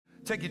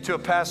Take you to a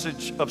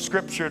passage of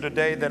scripture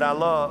today that I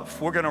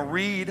love. We're going to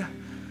read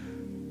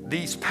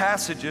these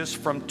passages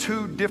from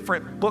two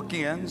different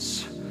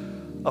bookends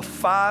of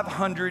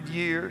 500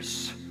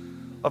 years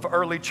of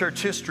early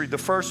church history. The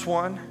first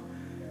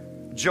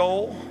one,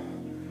 Joel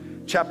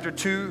chapter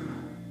 2,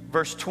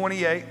 verse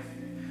 28.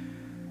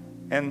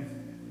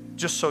 And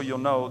just so you'll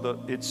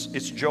know, it's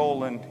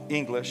Joel in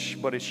English,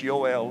 but it's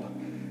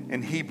Yoel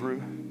in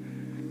Hebrew.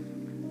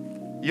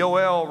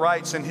 Yoel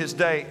writes in his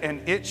day,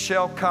 and it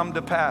shall come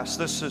to pass.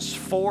 This is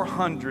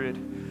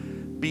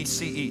 400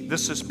 BCE.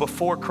 This is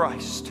before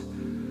Christ.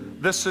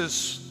 This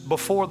is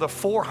before the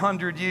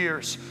 400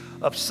 years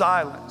of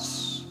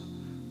silence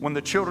when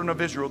the children of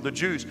Israel, the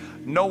Jews,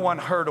 no one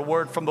heard a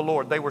word from the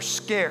Lord. They were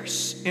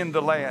scarce in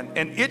the land.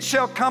 And it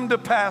shall come to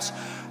pass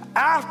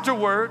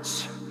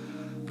afterwards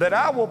that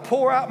I will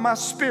pour out my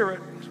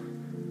spirit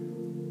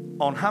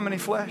on how many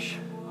flesh?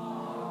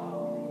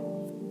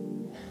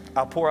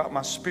 I'll pour out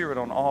my spirit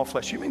on all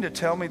flesh. You mean to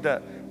tell me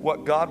that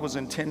what God was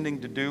intending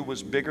to do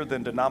was bigger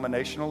than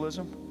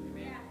denominationalism?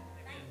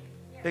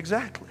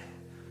 Exactly.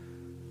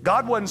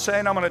 God wasn't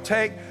saying, I'm going to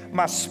take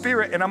my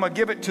spirit and I'm going to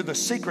give it to the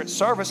secret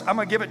service. I'm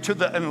going to give it to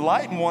the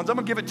enlightened ones. I'm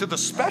going to give it to the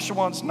special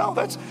ones. No,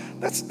 that's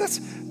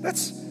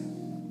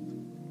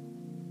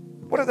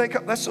what are they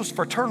called? That's those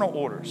fraternal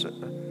orders.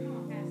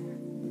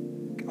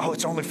 Oh,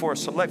 it's only for a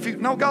select few.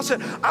 No, God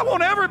said, I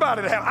want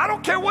everybody to have it. I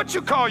don't care what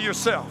you call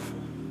yourself.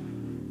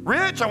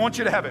 Rich, I want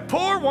you to have it.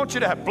 Poor, want you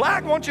to have it.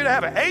 Black, want you to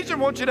have it. Asian,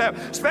 want you to have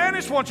it.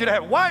 Spanish, want you to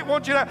have it. White,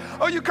 want you to have it.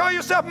 Oh, you call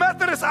yourself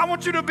Methodist? I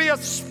want you to be a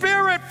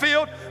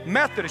spirit-filled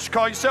Methodist. You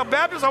call yourself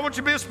Baptist? I want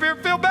you to be a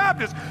spirit-filled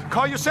Baptist.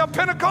 Call yourself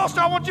Pentecostal?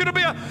 I want you to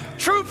be a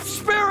true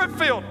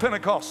spirit-filled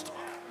Pentecostal.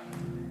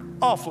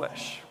 All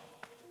flesh.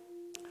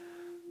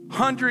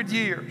 100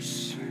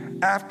 years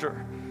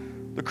after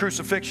the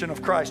crucifixion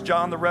of Christ,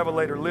 John the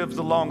Revelator lives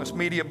the longest.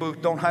 Media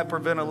booth, don't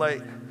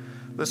hyperventilate.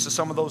 This is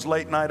some of those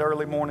late night,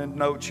 early morning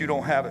notes. You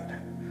don't have it.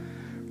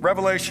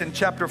 Revelation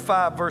chapter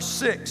 5, verse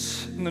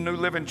 6 in the New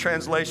Living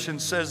Translation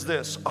says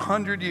this: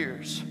 100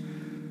 years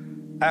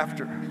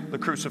after the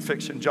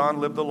crucifixion,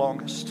 John lived the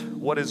longest.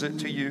 What is it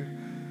to you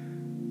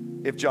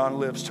if John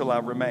lives till I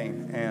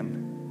remain?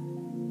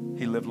 And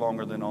he lived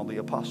longer than all the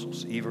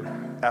apostles,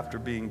 even after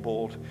being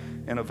boiled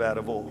in a vat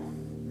of oil.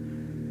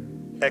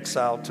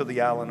 Exiled to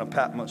the island of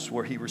Patmos,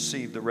 where he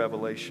received the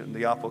revelation,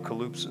 the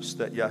apocalypsis,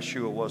 that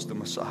Yeshua was the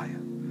Messiah.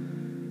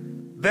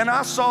 Then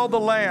I saw the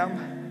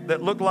Lamb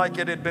that looked like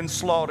it had been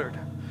slaughtered.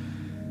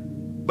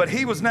 But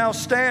he was now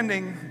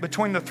standing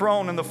between the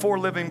throne and the four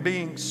living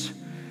beings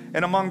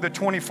and among the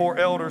 24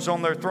 elders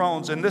on their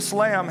thrones. And this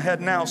Lamb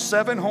had now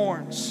 7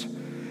 horns,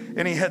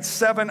 and he had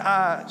 7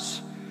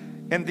 eyes.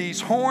 And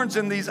these horns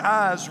and these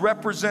eyes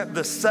represent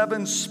the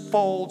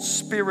 7-fold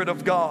Spirit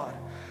of God,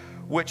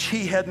 which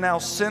he had now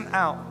sent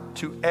out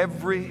to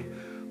every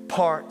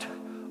part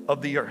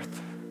of the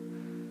earth.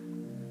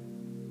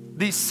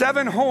 These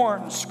 7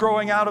 horns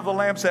growing out of the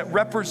lambs that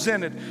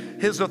represented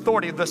his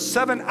authority. The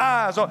 7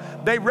 eyes,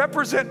 they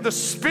represent the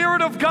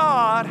Spirit of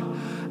God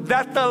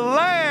that the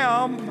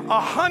Lamb,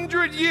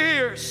 100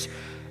 years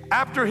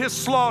after his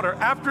slaughter,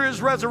 after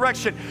his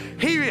resurrection,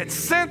 he had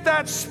sent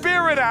that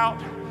Spirit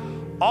out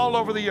all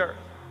over the earth.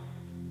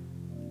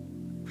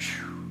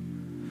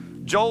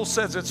 Whew. Joel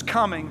says it's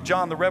coming.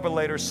 John the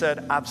Revelator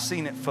said, I've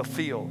seen it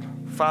fulfilled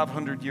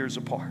 500 years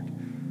apart.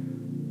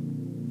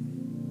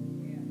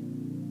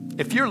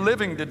 If you're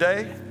living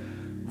today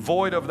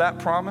void of that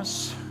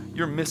promise,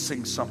 you're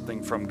missing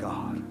something from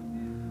God.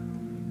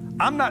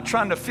 I'm not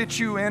trying to fit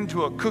you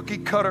into a cookie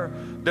cutter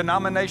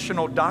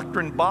denominational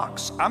doctrine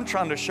box. I'm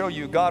trying to show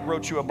you God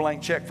wrote you a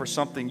blank check for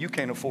something you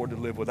can't afford to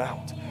live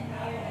without.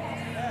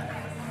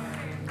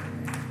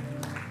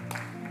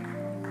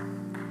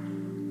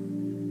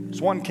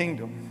 There's one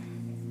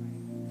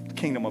kingdom, the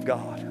kingdom of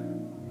God.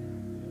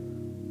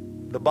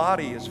 The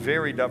body is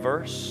very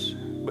diverse,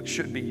 but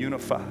should be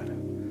unified.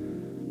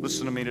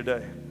 Listen to me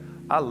today.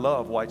 I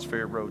love Whites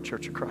Ferry Road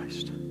Church of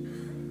Christ.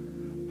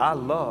 I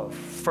love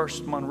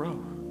First Monroe.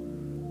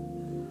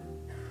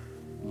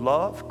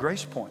 Love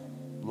Grace Point.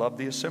 Love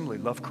the Assembly.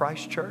 Love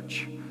Christ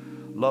Church.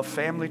 Love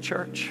Family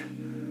Church.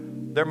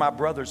 They're my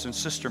brothers and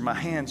sisters, my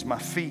hands, my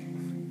feet,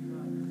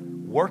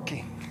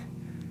 working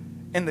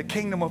in the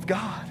kingdom of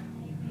God.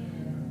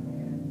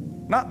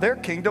 Not their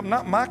kingdom,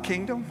 not my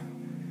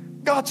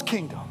kingdom, God's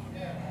kingdom.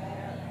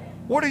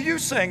 What are you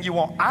saying you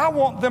want? I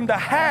want them to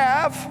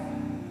have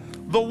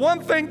the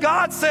one thing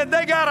God said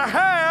they got to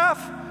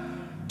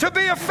have to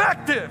be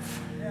effective.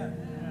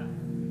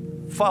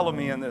 Follow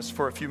me in this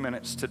for a few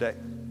minutes today.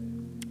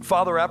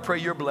 Father, I pray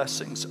your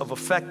blessings of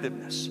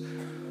effectiveness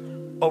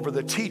over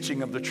the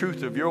teaching of the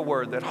truth of your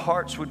word, that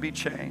hearts would be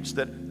changed,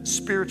 that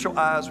spiritual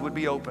eyes would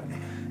be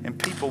open, and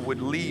people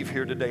would leave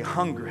here today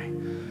hungry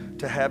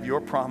to have your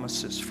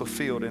promises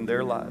fulfilled in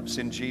their lives.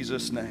 In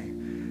Jesus'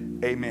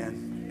 name,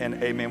 amen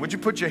and amen. Would you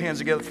put your hands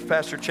together for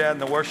Pastor Chad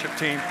and the worship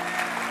team?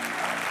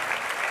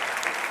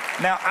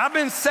 Now, I've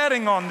been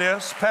setting on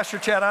this. Pastor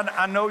Chad,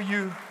 I know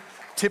you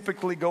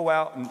typically go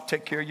out and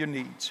take care of your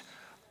needs.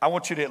 I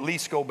want you to at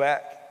least go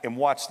back and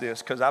watch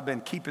this, because I've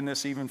been keeping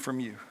this even from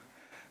you.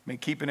 I've been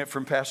keeping it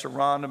from Pastor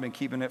Ron. I've been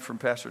keeping it from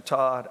Pastor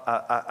Todd.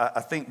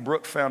 I think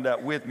Brooke found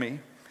out with me.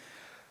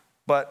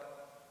 But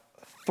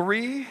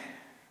 3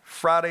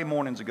 Friday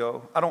mornings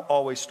ago, I don't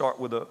always start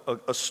with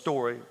a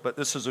story, but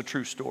this is a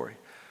true story.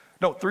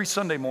 No, 3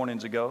 Sunday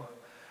mornings ago,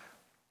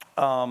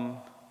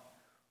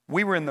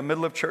 we were in the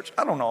middle of church.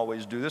 I don't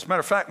always do this. Matter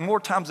of fact, more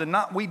times than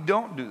not, we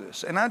don't do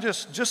this. And I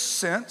just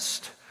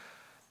sensed,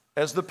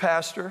 as the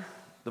pastor,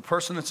 the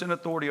person that's in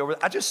authority over it,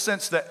 I just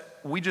sensed that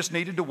we just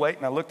needed to wait.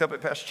 And I looked up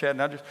at Pastor Chad,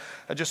 and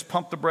I just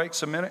pumped the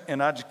brakes a minute,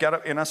 and I just got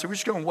up, and I said, we're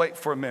just going to wait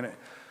for a minute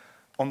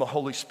on the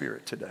Holy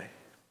Spirit today.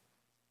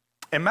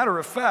 And matter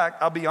of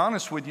fact, I'll be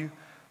honest with you,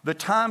 the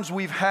times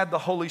we've had the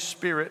Holy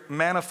Spirit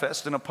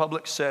manifest in a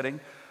public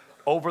setting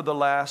over the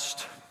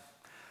last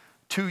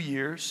 2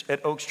 years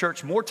at Oaks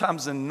Church, more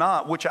times than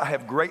not, which I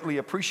have greatly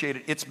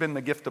appreciated, it's been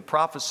the gift of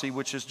prophecy,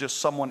 which is just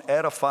someone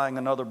edifying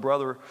another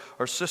brother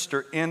or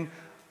sister in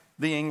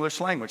the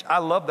English language. I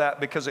love that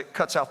because it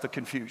cuts out the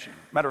confusion.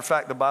 Matter of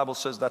fact, the Bible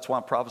says that's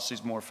why prophecy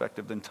is more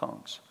effective than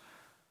tongues.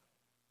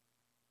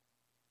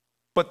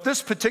 But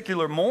this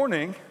particular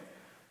morning,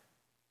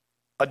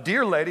 a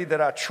dear lady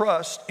that I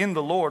trust in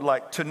the Lord,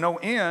 like to no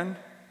end,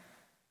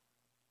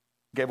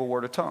 gave a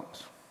word of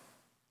tongues.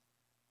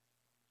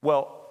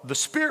 Well, the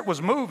Spirit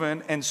was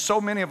moving, and so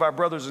many of our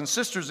brothers and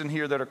sisters in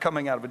here that are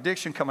coming out of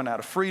addiction, coming out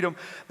of freedom,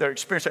 they're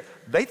experiencing,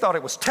 they thought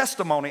it was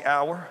testimony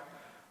hour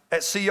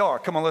at CR.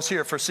 Come on, let's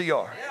hear it for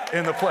CR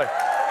in the play.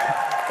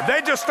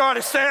 They just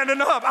started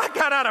standing up. I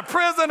got out of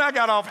prison, I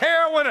got off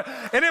heroin,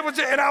 and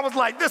I was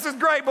like, this is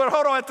great, but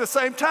hold on, at the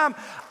same time,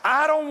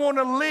 I don't want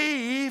to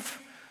leave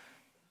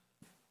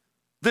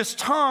this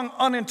tongue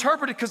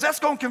uninterpreted, because that's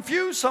going to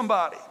confuse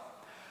somebody.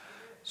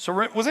 So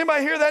was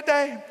anybody here that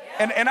day?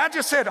 And I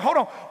just said, hold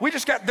on,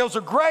 those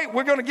are great.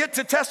 We're going to get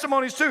to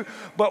testimonies too,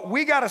 but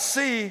we got to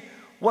see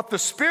what the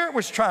Spirit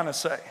was trying to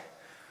say.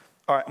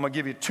 All right, I'm going to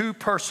give you 2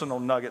 personal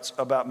nuggets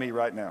about me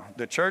right now.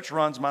 The church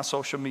runs my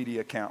social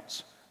media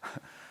accounts.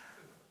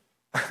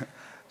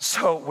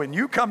 So when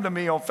you come to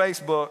me on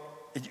Facebook,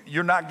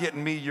 you're not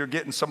getting me, you're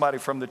getting somebody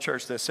from the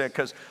church that said,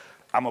 because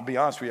I'm going to be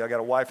honest with you, I got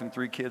a wife and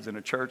 3 kids and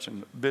a church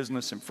and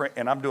business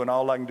and I'm doing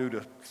all I can do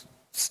to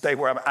stay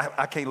where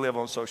I can't live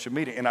on social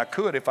media, and I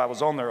could if I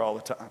was on there all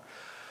the time.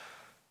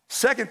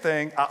 Second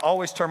thing, I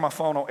always turn my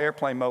phone on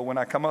airplane mode when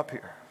I come up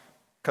here,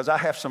 because I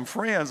have some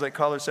friends, they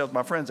call themselves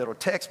my friends, that'll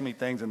text me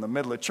things in the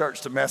middle of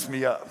church to mess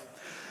me up.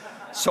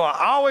 So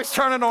I always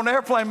turn it on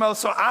airplane mode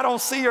so I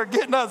don't see or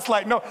get nothing. It's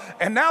like, no.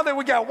 And now that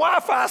we got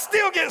Wi-Fi, I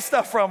still get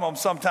stuff from them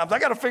sometimes. I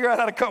got to figure out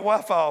how to cut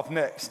Wi-Fi off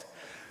next.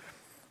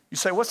 You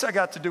say, what's that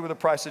got to do with the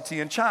price of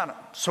tea in China?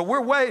 So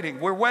we're waiting.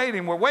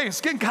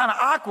 It's getting kind of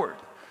awkward.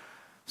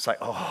 It's like,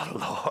 oh,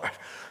 Lord,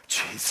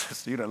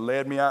 Jesus, you done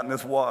led me out in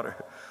this water.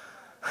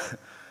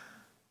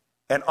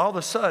 And all of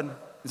a sudden,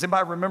 does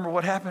anybody remember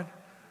what happened?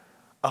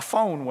 A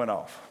phone went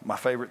off, my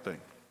favorite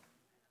thing.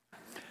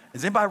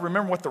 Does anybody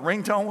remember what the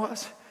ringtone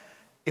was?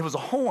 It was a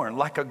horn,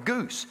 like a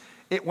goose.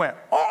 It went,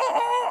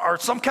 oh, or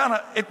some kind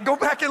of, go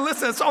back and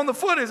listen, it's on the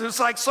footage. It's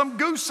like some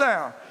goose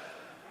sound.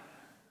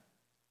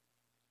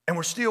 And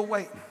we're still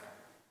waiting.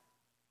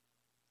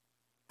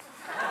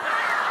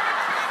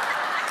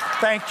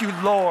 Thank you,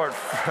 Lord.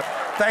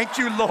 Thank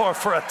you, Lord,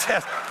 for a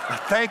test.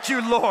 Thank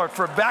you, Lord,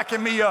 for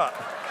backing me up.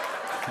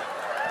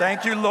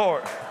 Thank you,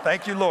 Lord.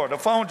 Thank you, Lord. The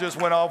phone just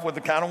went off with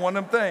the kind of one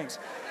of them things.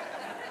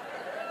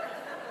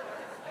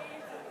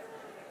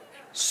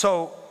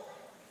 So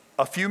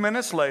a few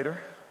minutes later,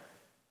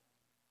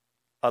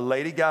 a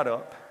lady got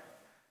up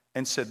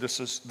and said, this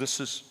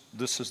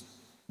is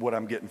what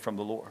I'm getting from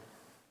the Lord.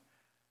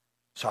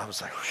 So I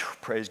was like,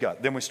 praise God.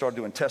 Then we started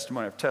doing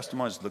testimony after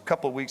testimonies. A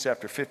couple of weeks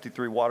after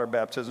 53 water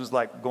baptisms, it's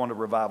like going to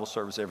revival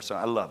service every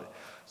Sunday. I love it.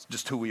 It's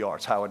just who we are.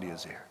 It's how it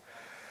is here.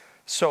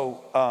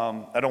 So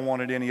I don't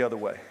want it any other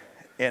way.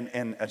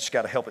 And I just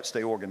got to help it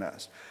stay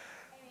organized.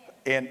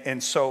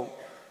 And so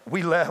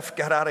we left,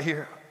 got out of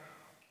here.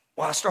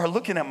 Well, I started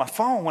looking at my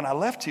phone when I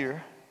left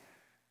here,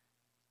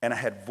 and I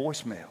had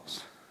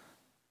voicemails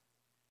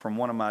from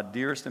one of my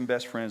dearest and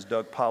best friends,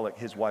 Doug Pollock,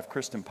 his wife,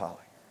 Kristen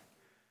Pollock.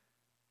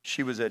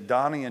 She was at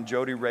Donnie and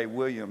Jody Ray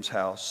Williams'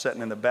 house,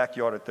 sitting in the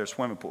backyard at their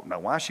swimming pool. Now,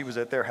 why she was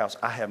at their house,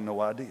 I have no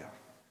idea.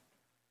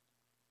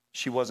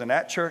 She wasn't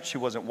at church, she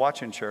wasn't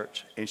watching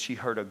church, and she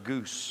heard a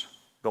goose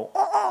go,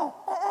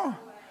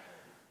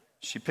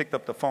 She picked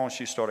up the phone,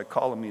 she started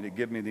calling me to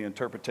give me the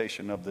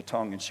interpretation of the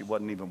tongue, and she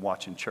wasn't even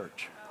watching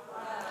church.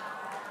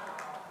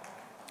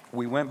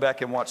 We went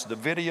back and watched the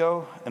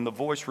video and the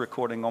voice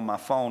recording on my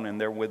phone,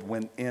 and they're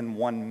within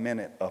 1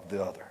 minute of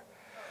the other.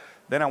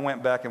 Then I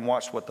went back and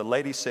watched what the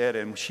lady said,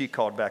 and she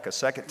called back a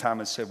second time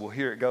and said, well,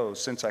 here it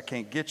goes. Since I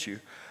can't get you,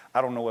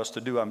 I don't know what else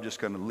to do. I'm just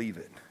going to leave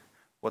it.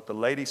 What the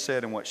lady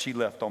said and what she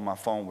left on my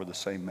phone were the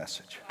same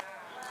message.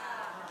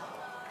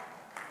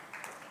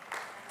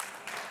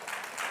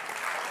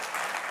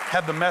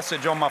 Had the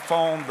message on my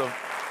phone,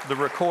 the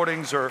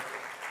recordings are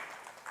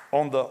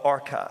on the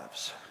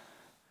archives.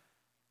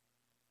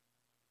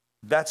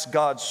 That's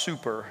God's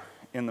super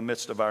in the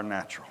midst of our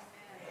natural.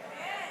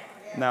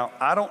 Now,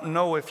 I don't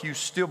know if you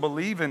still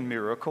believe in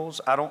miracles.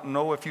 I don't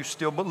know if you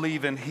still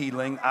believe in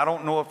healing. I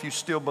don't know if you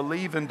still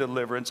believe in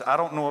deliverance. I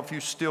don't know if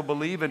you still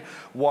believe in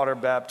water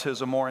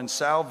baptism or in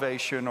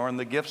salvation or in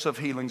the gifts of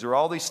healings or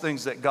all these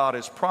things that God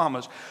has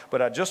promised.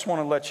 But I just want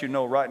to let you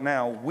know right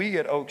now, we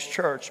at Oaks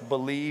Church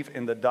believe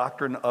in the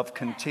doctrine of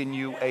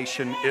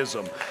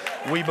continuationism.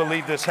 We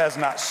believe this has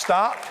not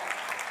stopped.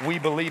 We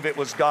believe it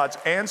was God's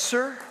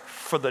answer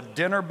for the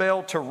dinner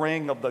bell to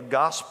ring of the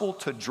gospel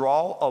to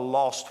draw a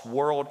lost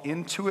world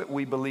into it.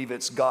 We believe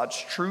it's God's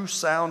true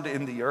sound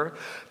in the earth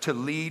to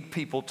lead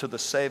people to the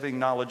saving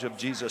knowledge of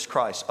Jesus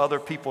Christ. Other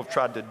people have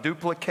tried to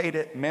duplicate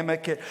it,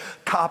 mimic it,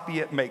 copy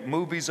it, make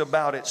movies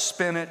about it,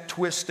 spin it,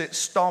 twist it,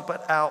 stomp it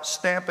out,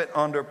 stamp it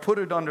under, put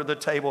it under the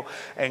table,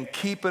 and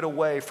keep it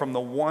away from the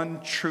one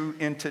true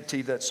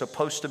entity that's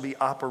supposed to be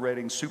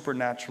operating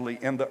supernaturally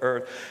in the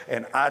earth.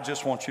 And I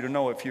just want you to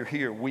know, if you're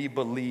here, we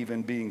believe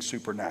in being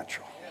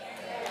supernatural.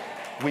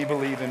 We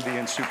believe in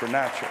being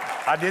supernatural.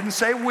 I didn't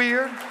say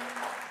weird.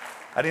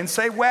 I didn't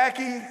say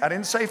wacky. I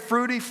didn't say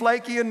fruity,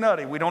 flaky, and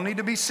nutty. We don't need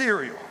to be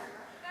cereal.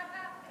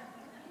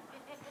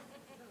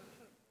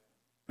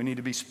 We need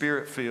to be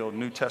spirit-filled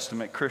New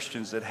Testament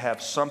Christians that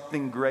have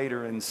something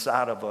greater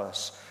inside of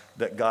us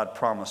that God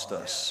promised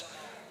us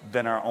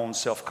than our own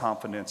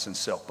self-confidence and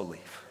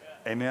self-belief.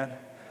 Amen?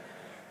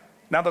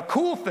 Now, the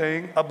cool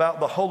thing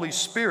about the Holy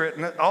Spirit,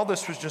 and all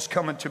this was just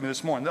coming to me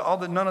this morning.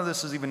 None of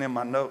this is even in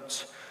my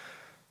notes.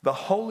 The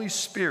Holy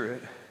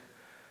Spirit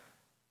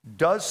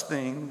does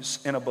things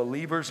in a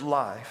believer's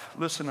life,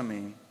 listen to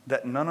me,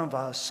 that none of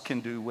us can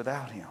do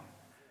without him.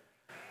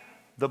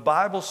 The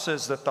Bible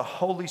says that the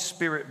Holy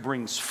Spirit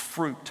brings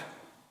fruit.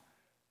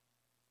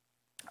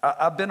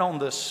 I've been on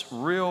this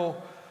real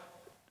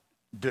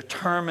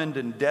determined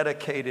and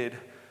dedicated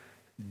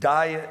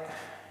diet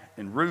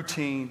and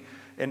routine.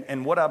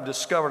 And what I've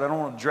discovered, I don't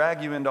want to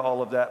drag you into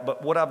all of that,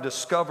 but what I've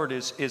discovered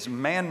is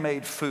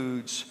man-made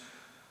foods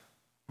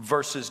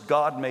versus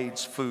God-made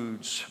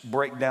foods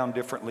break down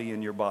differently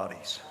in your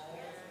bodies.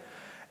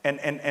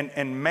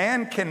 And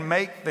man can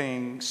make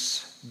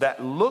things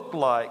that look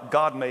like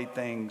God-made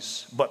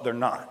things, but they're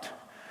not.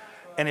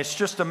 And it's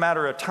just a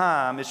matter of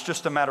time, it's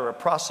just a matter of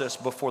process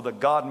before the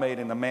God-made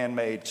and the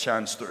man-made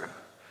shines through.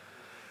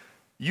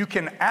 You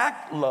can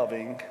act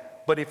loving,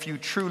 but if you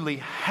truly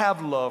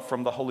have love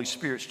from the Holy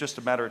Spirit, it's just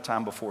a matter of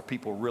time before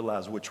people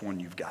realize which one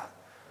you've got.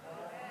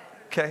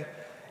 Okay?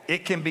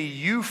 It can be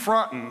you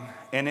fronting,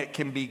 and it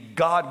can be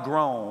God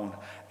grown,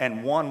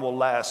 and one will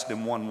last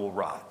and one will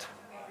rot.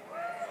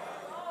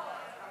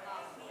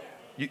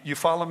 You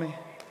follow me?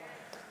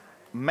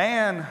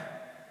 Man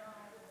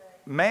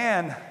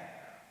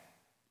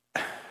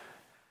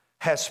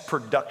has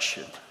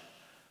production.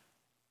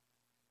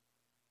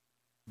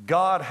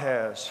 God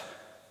has,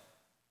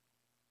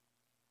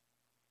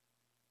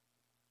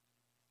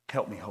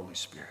 help me, Holy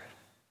Spirit.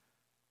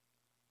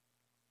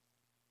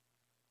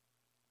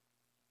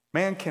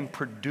 Man can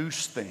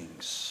produce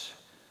things.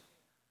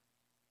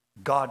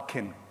 God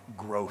can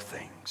grow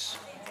things.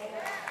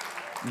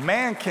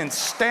 Man can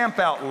stamp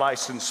out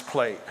license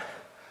plate.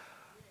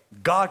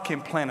 God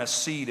can plant a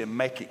seed and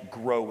make it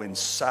grow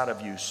inside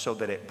of you so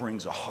that it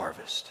brings a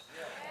harvest.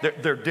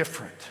 They're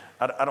different.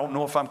 I don't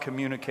know if I'm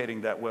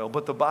communicating that well,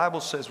 but the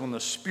Bible says when the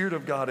Spirit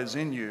of God is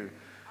in you,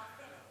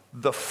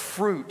 the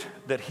fruit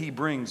that he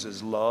brings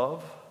is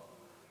love,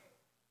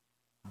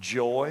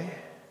 joy,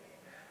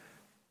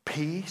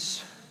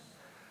 peace,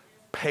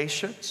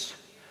 patience,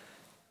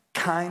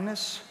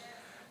 kindness,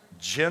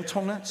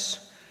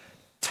 gentleness,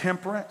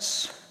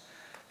 temperance,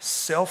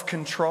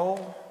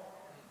 self-control.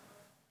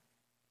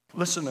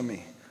 Listen to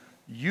me.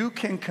 You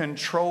can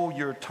control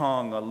your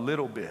tongue a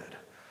little bit,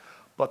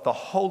 but the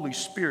Holy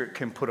Spirit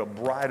can put a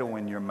bridle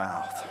in your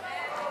mouth.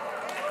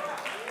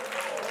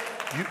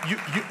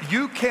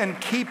 You can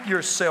keep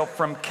yourself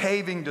from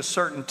caving to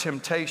certain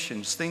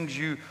temptations, things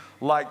you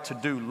like to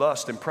do,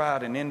 lust and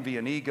pride and envy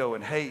and ego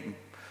and hate and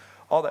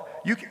all that.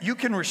 You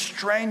can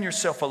restrain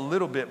yourself a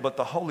little bit, but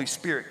the Holy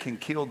Spirit can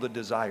kill the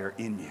desire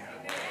in you.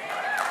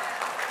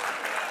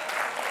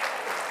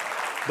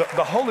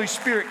 The Holy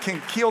Spirit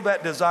can kill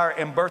that desire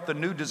and birth a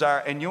new desire,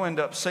 and you'll end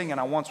up singing,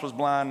 I once was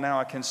blind, now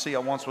I can see. I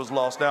once was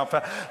lost, now I'm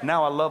found.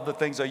 Now I love the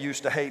things I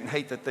used to hate and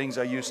hate the things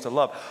I used to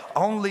love.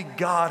 Only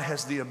God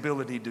has the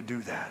ability to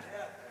do that.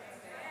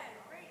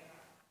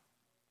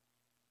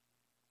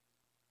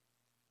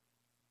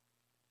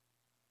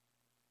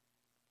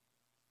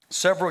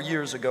 Several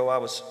years ago, I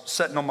was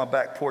sitting on my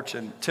back porch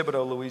in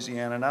Thibodaux,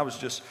 Louisiana, and I was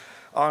just,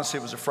 honestly,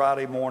 it was a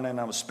Friday morning.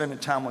 I was spending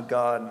time with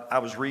God. I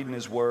was reading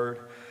His Word.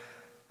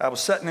 I was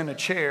sitting in a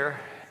chair,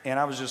 and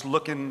I was just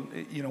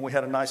looking, we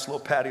had a nice little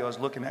patio. I was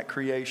looking at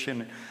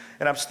creation,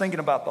 and I was thinking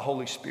about the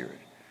Holy Spirit.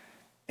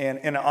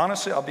 And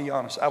honestly, I'll be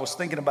honest, I was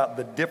thinking about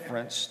the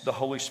difference the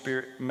Holy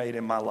Spirit made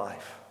in my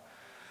life.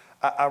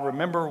 I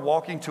remember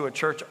walking to a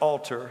church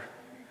altar,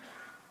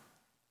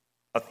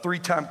 a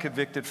 3-time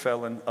convicted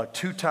felon, a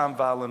 2-time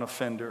violent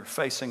offender,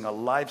 facing a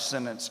life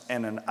sentence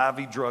and an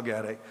IV drug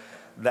addict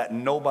that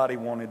nobody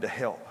wanted to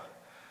help.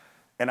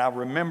 And I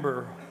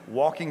remember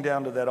walking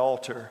down to that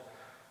altar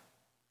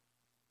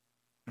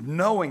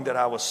knowing that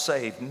I was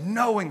saved,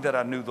 knowing that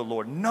I knew the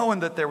Lord, knowing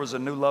that there was a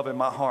new love in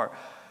my heart.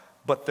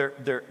 But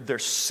there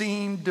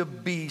seemed to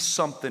be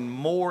something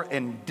more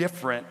and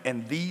different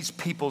in these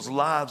people's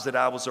lives that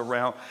I was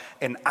around,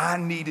 and I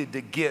needed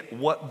to get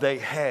what they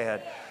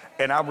had.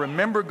 And I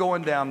remember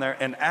going down there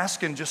and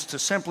asking just to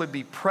simply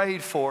be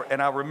prayed for.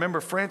 And I remember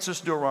Frances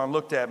Duran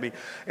looked at me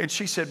and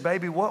she said,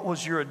 baby, what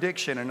was your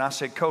addiction? And I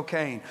said,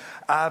 cocaine,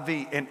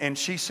 IV. And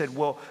she said,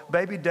 well,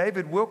 baby,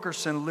 David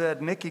Wilkerson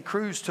led Nicky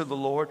Cruz to the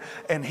Lord,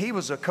 and he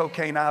was a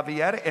cocaine IV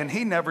addict, and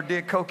he never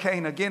did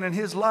cocaine again in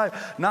his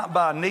life, not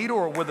by a needle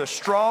or with a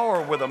straw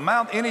or with a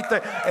mouth,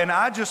 anything. And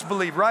I just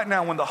believe right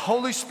now when the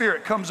Holy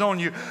Spirit comes on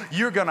you,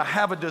 you're going to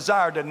have a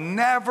desire to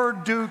never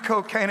do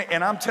cocaine.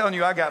 And I'm telling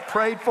you, I got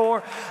prayed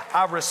for.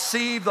 I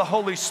received the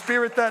Holy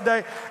Spirit that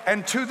day.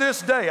 And to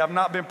this day, I've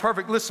not been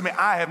perfect. Listen to me.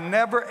 I have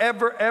never,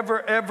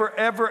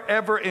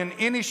 ever in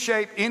any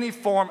shape, any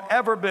form,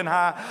 ever been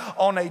high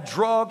on a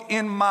drug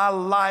in my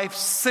life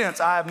since.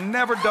 I have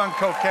never done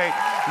cocaine.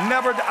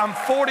 Never. I'm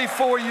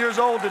 44 years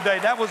old today.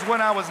 That was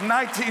when I was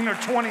 19 or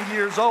 20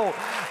 years old.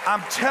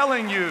 I'm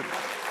telling you,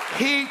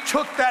 He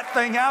took that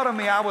thing out of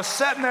me. I was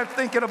sitting there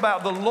thinking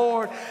about the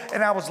Lord,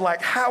 and I was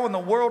like, how in the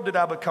world did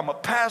I become a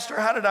pastor?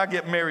 How did I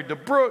get married to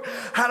Brooke?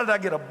 How did I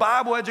get a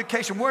Bible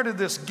education? Where did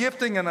this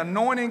gifting and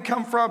anointing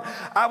come from?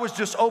 I was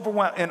just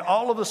overwhelmed. And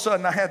all of a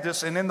sudden I had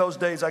this, and in those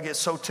days I get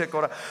so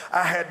tickled.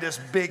 I had this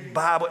big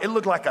Bible. It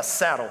looked like a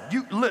saddle.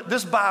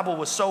 This Bible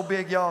was so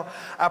big, y'all.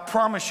 I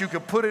promise you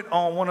could put it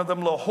on one of them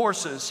little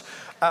horses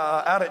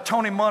out at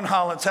Tony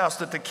Munholland's house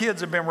that the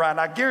kids have been riding.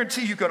 I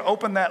guarantee you could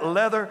open that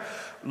leather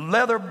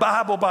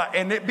Bible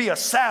and it'd be a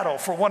saddle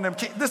for one of them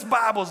kids. This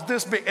Bible's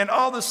this big. And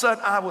all of a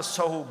sudden I was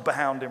so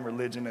bound in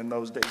religion in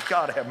those days.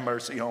 God have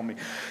mercy on me.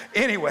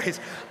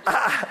 Anyways,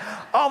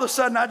 all of a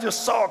sudden I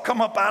just saw it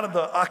come up out of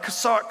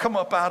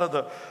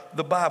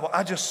the Bible.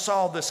 I just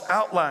saw this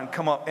outline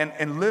come up,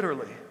 and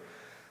literally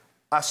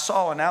I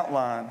saw an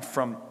outline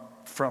from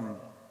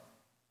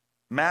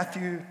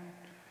Matthew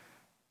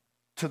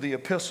to the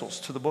epistles,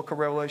 to the book of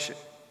Revelation,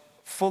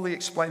 fully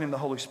explaining the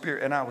Holy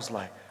Spirit. And I was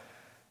like,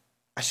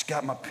 I just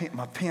got my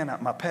pen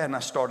out, my pad, and I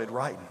started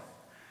writing.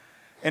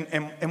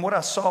 And what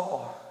I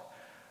saw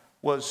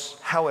was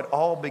how it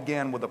all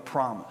began with a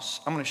promise.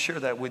 I'm going to share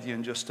that with you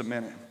in just a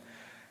minute.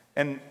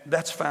 And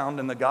that's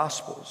found in the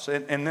Gospels.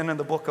 And then in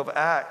the book of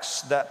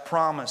Acts, that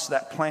promise,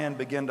 that plan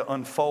began to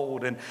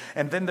unfold.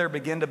 And then there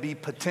began to be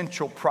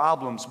potential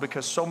problems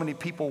because so many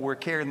people were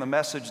carrying the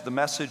message. The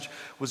message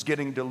was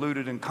getting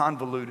diluted and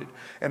convoluted.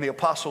 And the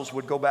apostles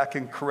would go back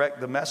and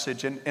correct the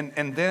message. And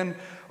then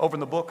over in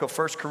the book of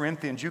 1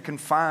 Corinthians, you can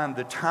find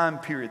the time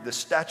period, the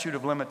statute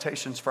of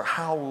limitations for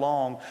how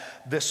long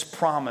this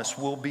promise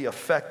will be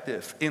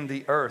effective in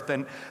the earth.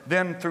 And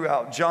then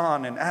throughout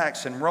John and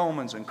Acts and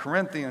Romans and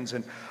Corinthians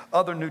and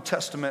other New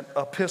Testament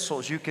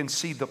epistles, you can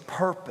see the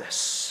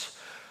purpose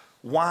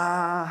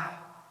why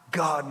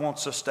God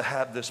wants us to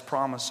have this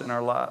promise in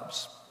our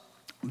lives.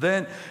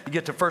 Then you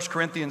get to 1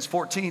 Corinthians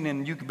 14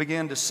 and you can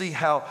begin to see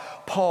how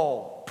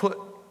Paul put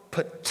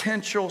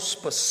potential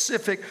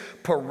specific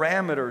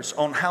parameters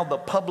on how the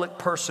public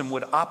person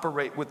would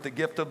operate with the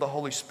gift of the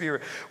Holy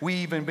Spirit. We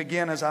even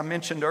begin, as I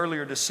mentioned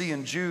earlier, to see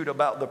in Jude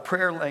about the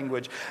prayer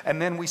language.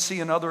 And then we see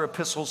in other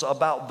epistles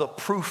about the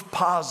proof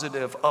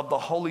positive of the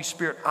Holy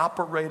Spirit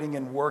operating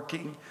and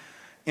working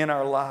in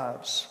our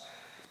lives.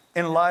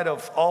 In light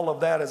of all of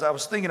that, as I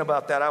was thinking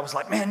about that, I was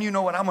like, man, you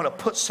know what? I'm going to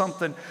put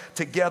something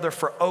together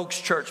for Oaks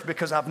Church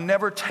because I've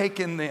never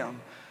taken them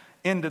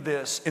into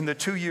this in the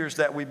 2 years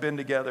that we've been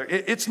together.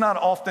 It's not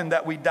often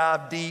that we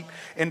dive deep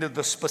into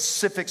the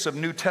specifics of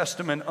New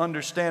Testament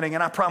understanding,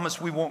 and I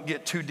promise we won't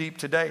get too deep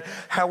today.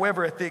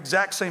 However, at the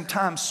exact same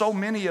time, so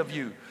many of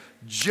you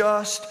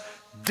just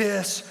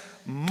this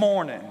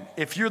morning,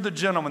 if you're the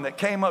gentleman that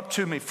came up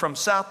to me from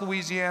South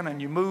Louisiana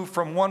and you moved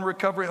from one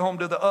recovery home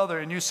to the other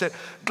and you said,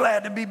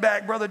 glad to be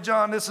back, Brother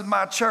John, this is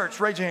my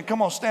church. Raise your hand.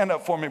 Come on, stand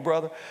up for me,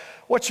 brother.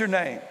 What's your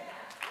name?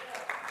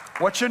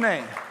 What's your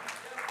name?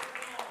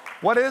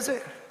 What is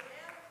it?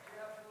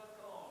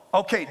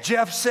 Okay,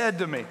 Jeff said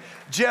to me,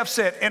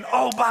 and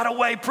oh, by the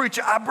way,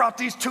 preacher, I brought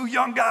these two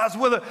young guys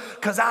with her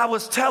because I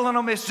was telling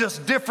them it's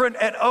just different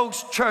at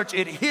Oaks Church.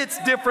 It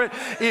hits different.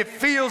 It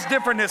feels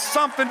different. It's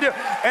something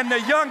different. And the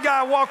young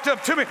guy walked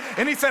up to me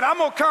and he said, I'm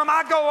going to come.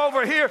 I go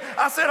over here.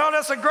 I said, oh,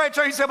 that's a great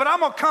church. He said, but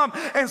I'm going to come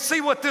and see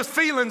what this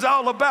feeling's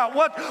all about.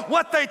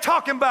 What they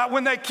talking about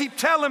when they keep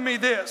telling me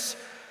this.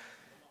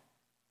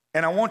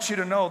 And I want you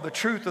to know the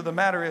truth of the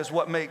matter is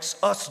what makes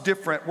us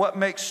different, what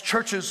makes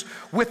churches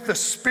with the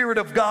Spirit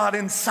of God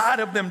inside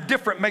of them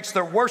different, makes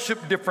their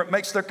worship different,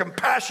 makes their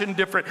compassion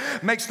different,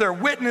 makes their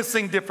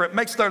witnessing different,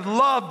 makes their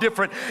love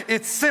different.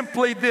 It's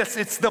simply this.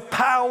 It's the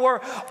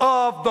power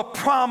of the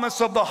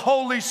promise of the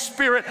Holy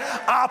Spirit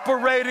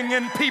operating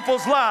in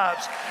people's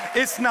lives.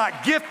 It's not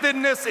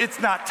giftedness, it's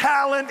not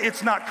talent,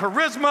 it's not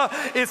charisma,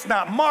 it's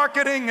not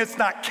marketing, it's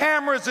not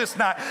cameras, it's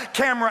not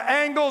camera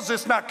angles,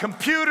 it's not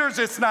computers,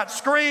 it's not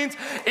screens.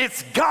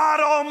 It's God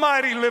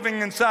Almighty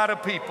living inside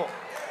of people.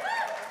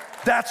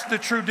 That's the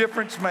true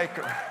difference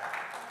maker.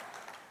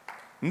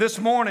 And this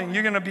morning,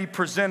 you're going to be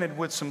presented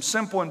with some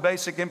simple and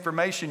basic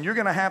information. You're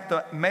going to have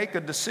to make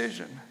a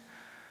decision.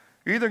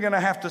 You're either going to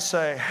have to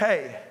say,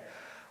 hey,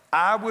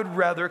 I would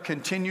rather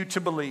continue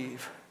to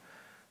believe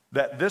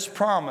that this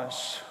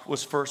promise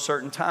was for a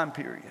certain time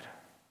period.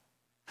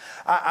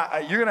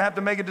 You're going to have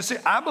to make a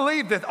decision. I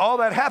believe that all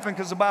that happened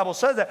because the Bible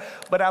says that,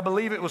 but I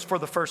believe it was for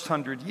the first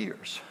 100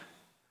 years.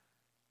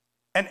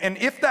 And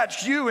if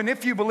that's you, and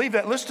if you believe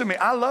that, listen to me,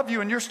 I love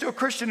you and you're still a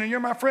Christian and you're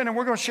my friend and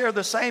we're going to share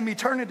the same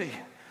eternity.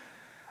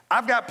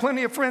 I've got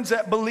plenty of friends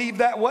that believe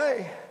that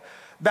way.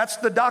 That's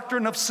the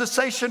doctrine of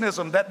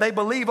cessationism, that they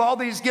believe all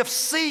these gifts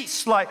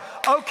cease. Like,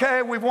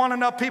 okay, we've won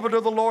enough people to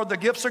the Lord, the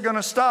gifts are going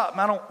to stop. And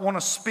I don't want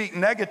to speak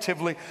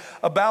negatively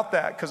about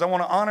that because I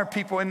want to honor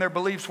people in their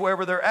beliefs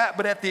wherever they're at.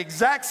 But at the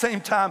exact same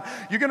time,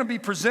 you're going to be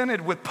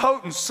presented with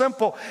potent,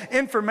 simple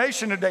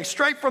information today,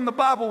 straight from the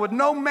Bible with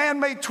no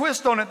man-made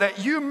twist on it,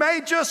 that you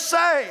may just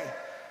say,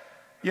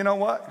 you know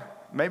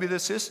what? Maybe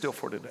this is still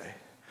for today.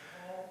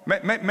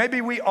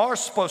 Maybe we are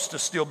supposed to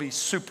still be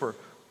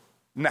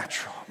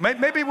supernatural.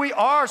 Maybe we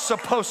are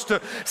supposed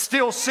to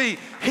still see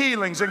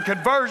healings and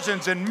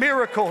conversions and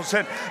miracles.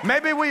 And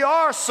maybe we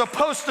are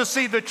supposed to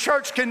see the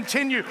church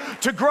continue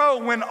to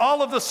grow when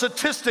all of the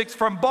statistics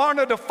from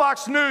Barna to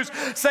Fox News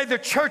say the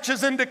church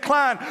is in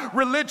decline.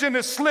 Religion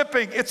is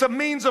slipping. It's a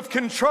means of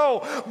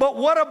control. But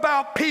what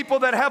about people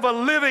that have a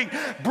living,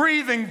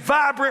 breathing,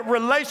 vibrant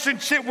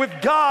relationship with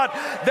God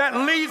that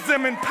leads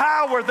them in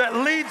power, that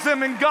leads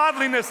them in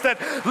godliness, that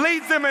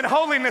leads them in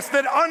holiness,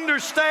 that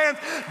understands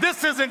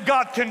this isn't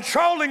God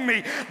controlling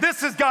me.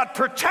 This is God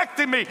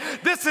protecting me.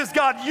 This is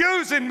God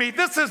using me.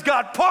 This is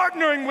God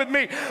partnering with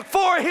me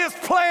for his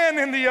plan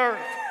in the earth.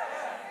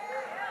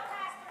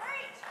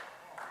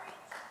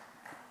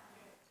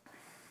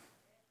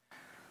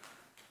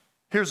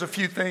 Here's a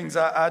few things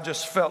I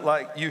just felt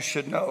like you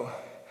should know.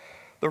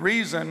 The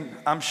reason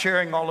I'm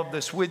sharing all of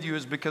this with you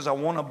is because I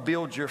want to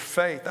build your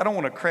faith. I don't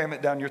want to cram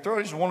it down your throat.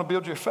 I just want to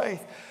build your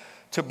faith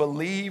to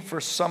believe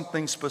for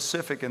something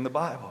specific in the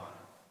Bible.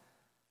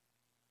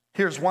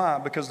 Here's why,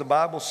 because the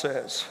Bible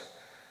says,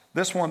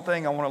 this one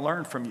thing I want to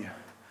learn from you.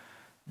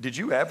 Did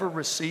you ever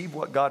receive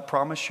what God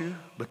promised you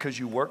because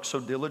you worked so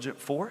diligent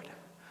for it?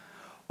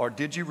 Or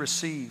did you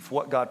receive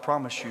what God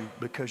promised you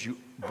because you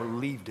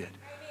believed it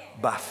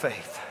by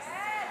faith?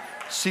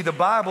 See, the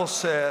Bible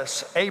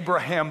says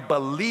Abraham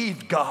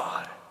believed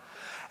God,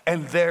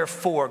 and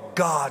therefore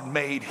God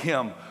made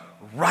him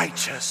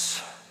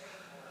righteous.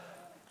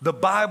 The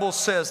Bible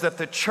says that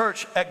the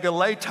church at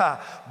Galata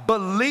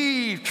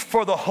believed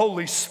for the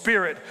Holy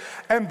Spirit,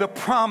 and the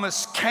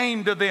promise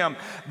came to them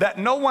that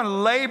no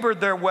one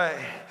labored their way,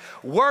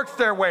 worked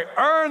their way,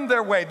 earned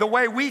their way, the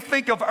way we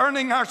think of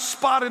earning our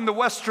spot in the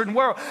Western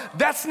world.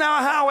 That's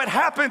not how it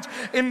happens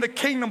in the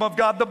kingdom of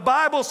God. The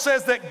Bible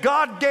says that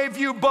God gave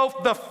you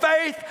both the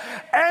faith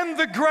and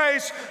the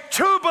grace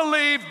to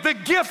believe the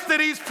gift that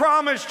he's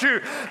promised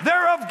you.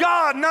 They're of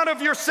God, none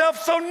of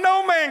yourself, so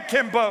no man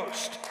can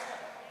boast.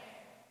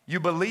 You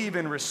believe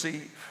and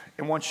receive,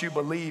 and once you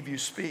believe, you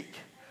speak.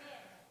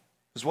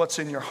 Because what's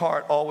in your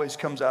heart always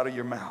comes out of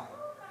your mouth.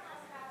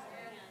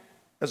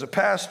 As a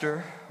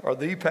pastor, or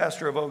the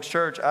pastor of Oaks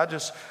Church, I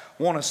just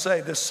want to say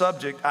this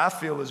subject I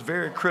feel is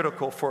very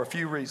critical for a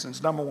few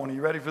reasons. Number one, are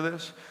you ready for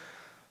this?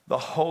 The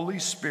Holy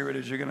Spirit,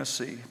 as you're going to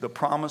see, the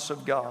promise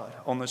of God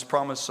on this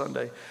Promise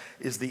Sunday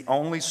is the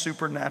only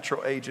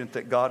supernatural agent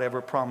that God ever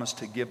promised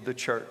to give the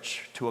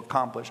church to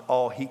accomplish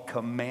all he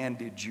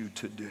commanded you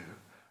to do.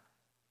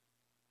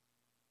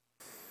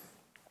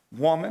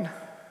 Woman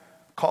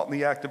caught in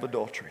the act of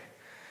adultery.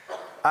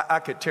 I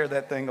could tear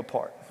that thing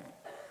apart.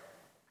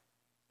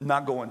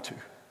 Not going to.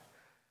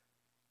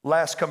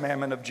 Last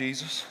commandment of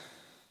Jesus.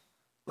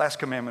 Last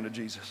commandment of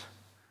Jesus.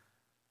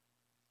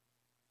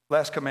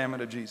 Last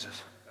commandment of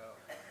Jesus.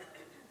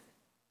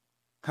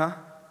 Huh?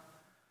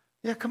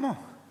 Yeah, come on.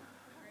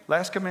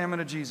 Last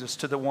commandment of Jesus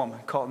to the woman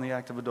caught in the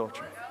act of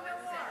adultery.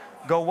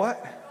 Go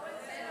what?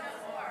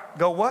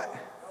 Go what?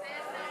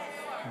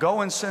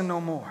 Go and sin no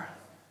more.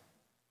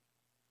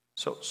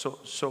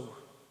 So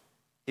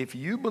if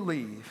you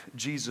believe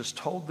Jesus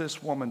told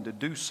this woman to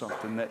do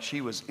something that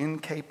she was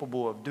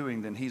incapable of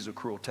doing, then he's a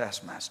cruel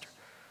taskmaster.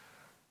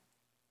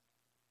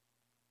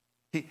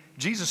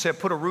 Jesus said,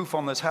 put a roof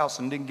on this house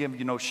and didn't give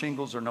you no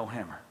shingles or no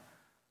hammer.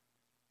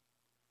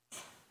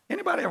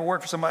 Anybody ever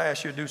work for somebody,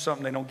 ask you to do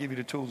something, they don't give you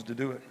the tools to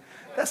do it?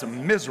 That's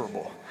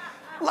miserable.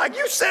 Like,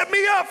 you set me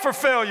up for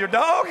failure,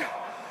 dog.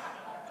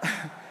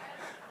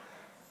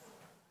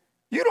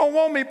 You don't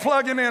want me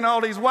plugging in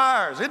all these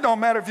wires. It don't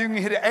matter if you can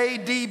hit it A,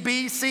 D,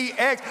 B, C,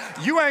 X.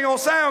 You ain't gonna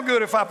sound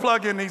good if I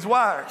plug in these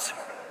wires.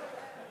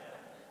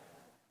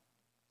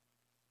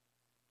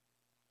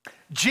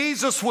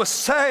 Jesus was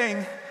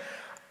saying,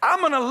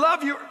 I'm gonna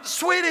love you,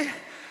 sweetie.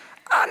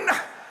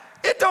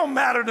 It don't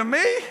matter to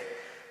me.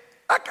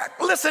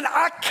 Listen,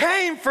 I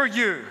came for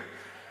you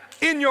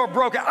in your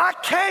broken.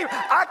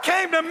 I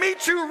came to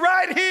meet you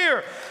right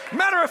here.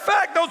 Matter of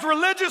fact, those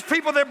religious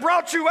people that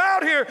brought you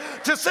out here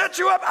to set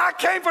you up, I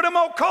came for them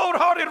old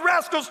cold-hearted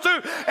rascals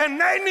too, and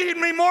they need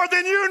me more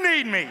than you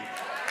need me.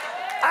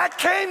 I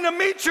came to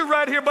meet you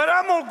right here, but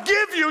I'm going to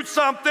give you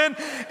something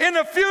in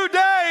a few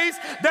days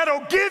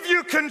that'll give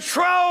you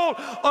control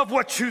of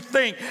what you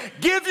think,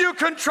 give you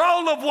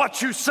control of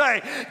what you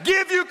say,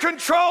 give you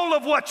control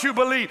of what you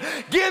believe,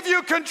 give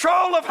you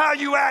control of how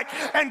you act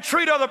and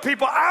treat other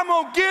people. I'm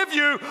going to give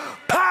you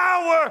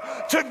power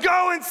to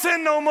go and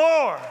sin no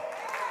more.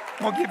 I'm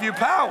going to give you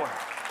power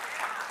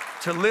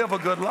to live a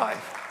good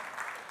life.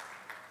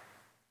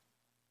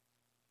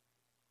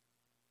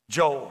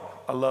 Joel,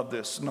 I love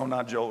this. No,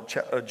 not Joel,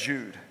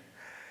 Jude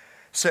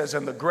says,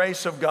 and the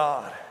grace of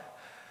God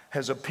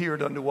has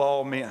appeared unto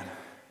all men.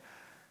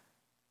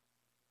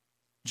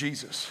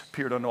 Jesus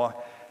appeared unto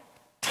all,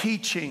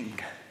 teaching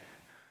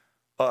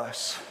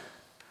us.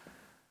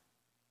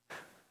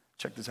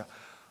 Check this out.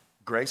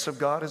 Grace of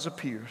God has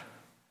appeared.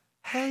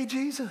 Hey,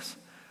 Jesus.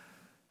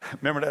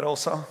 Remember that old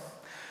song?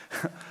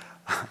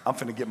 I'm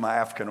finna get my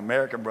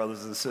African-American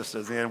brothers and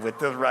sisters in with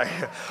this right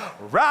here.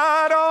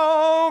 Right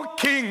on,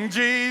 King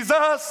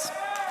Jesus.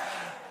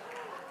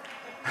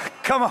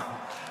 Come on.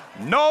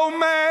 No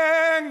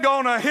man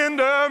gonna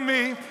hinder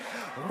me.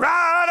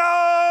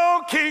 Right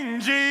on, King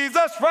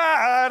Jesus.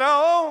 Right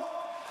on.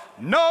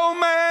 No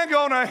man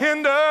gonna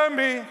hinder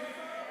me.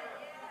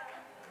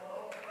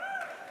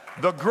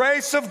 The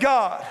grace of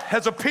God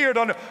has appeared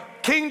on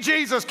King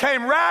Jesus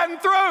came riding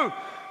through,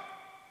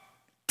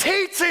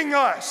 teaching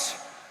us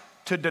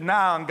to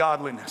deny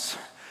ungodliness,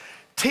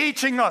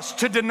 teaching us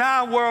to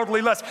deny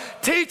worldly lust,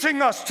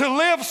 teaching us to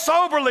live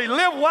soberly,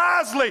 live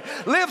wisely,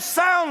 live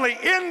soundly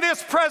in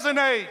this present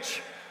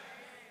age.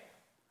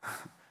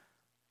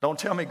 Don't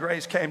tell me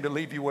grace came to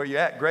leave you where you're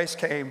at. Grace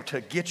came to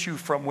get you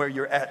from where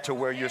you're at to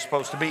where you're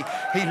supposed to be.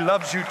 He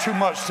loves you too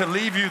much to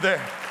leave you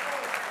there.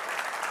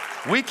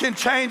 We can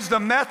change the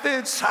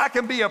methods. I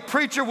can be a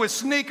preacher with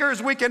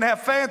sneakers. We can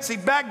have fancy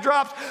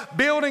backdrops,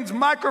 buildings,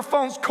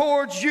 microphones,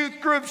 cords,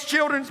 youth groups,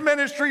 children's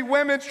ministry,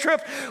 women's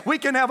trips. We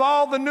can have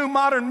all the new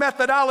modern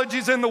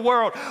methodologies in the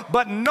world,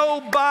 but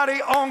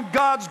nobody on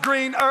God's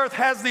green earth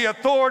has the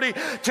authority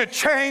to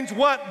change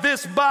what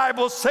this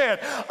Bible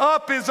said.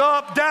 Up is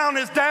up, down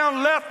is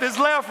down, left is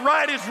left,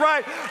 right is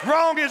right,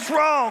 wrong is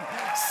wrong.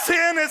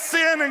 Sin is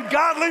sin and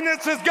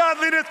godliness is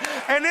godliness,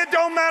 and it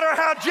don't matter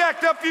how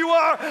jacked up you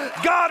are,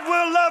 God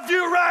will love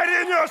you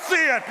right in your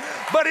sin,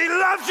 but he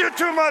loves you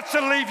too much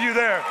to leave you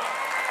there.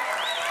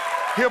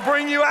 He'll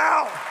bring you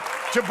out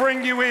to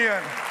bring you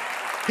in.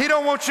 He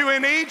don't want you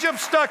in Egypt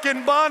stuck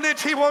in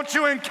bondage. He wants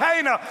you in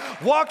Canaan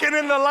walking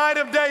in the light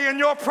of day in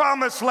your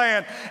promised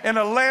land, in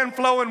a land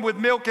flowing with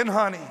milk and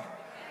honey.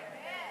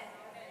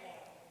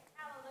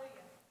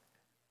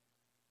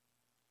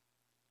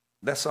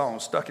 That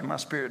song stuck in my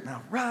spirit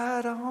now.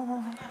 Right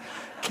on,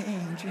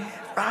 King Jesus,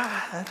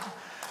 right on.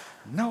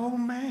 No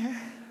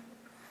man.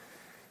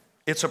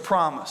 It's a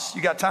promise.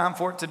 You got time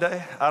for it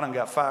today? I done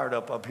got fired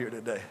up here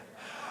today.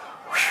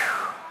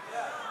 Whew.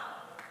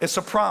 It's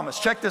a promise.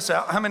 Check this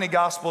out. How many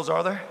gospels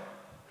are there?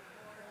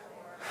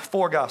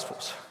 4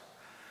 gospels.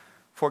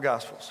 4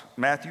 gospels.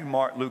 Matthew,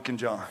 Mark, Luke, and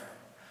John.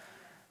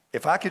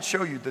 If I could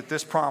show you that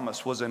this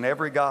promise was in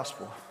every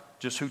gospel,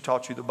 just who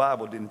taught you the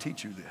Bible didn't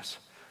teach you this.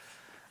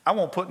 I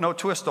won't put no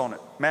twist on it.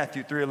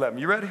 Matthew 3:11.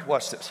 You ready?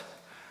 Watch this.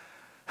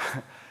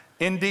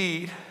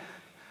 Indeed,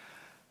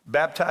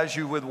 baptize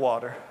you with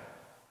water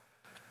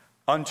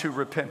unto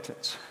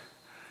repentance.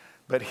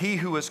 But he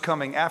who is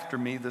coming after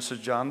me, this is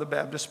John the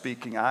Baptist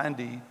speaking, I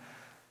indeed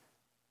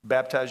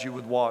baptize you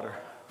with water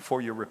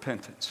for your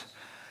repentance.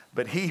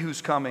 But he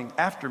who's coming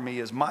after me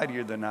is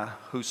mightier than I,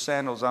 whose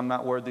sandals I'm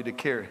not worthy to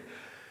carry.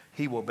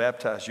 He will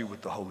baptize you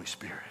with the Holy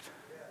Spirit.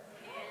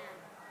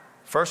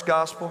 First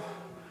gospel,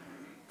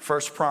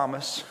 first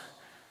promise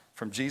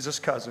from Jesus'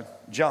 cousin,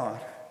 John,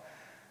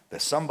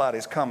 that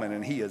somebody's coming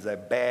and he is a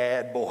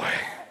bad boy.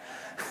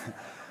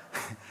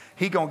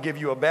 He gonna give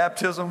you a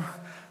baptism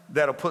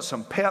that'll put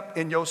some pep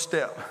in your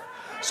step,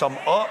 some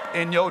up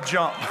in your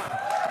jump,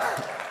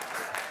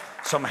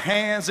 some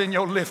hands in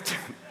your lifting,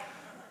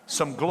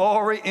 some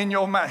glory in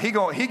your mouth. He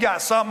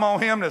got something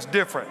on him that's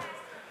different.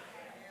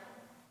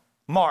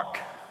 Mark,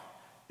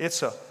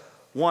 it's a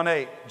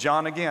 1:8.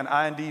 John again,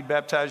 I indeed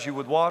baptize you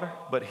with water,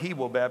 but he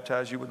will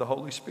baptize you with the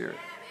Holy Spirit.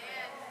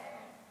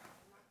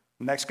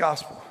 Next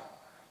gospel.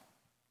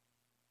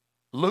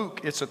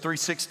 Luke, it's a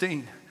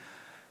 3:16.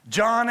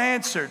 John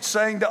answered,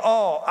 saying to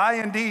all, I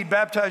indeed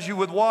baptize you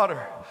with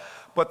water,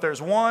 but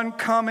there's one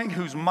coming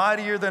who's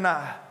mightier than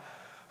I,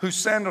 whose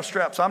sandal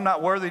straps I'm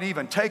not worthy to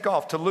even take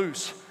off to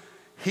loose.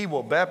 He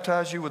will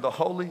baptize you with the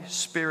Holy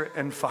Spirit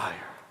and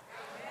fire.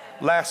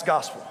 Last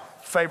gospel,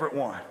 favorite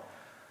one.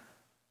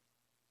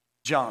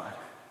 John,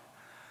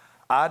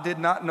 I did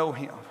not know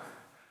him,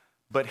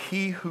 but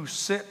he who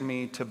sent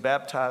me to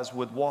baptize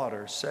with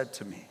water said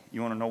to me.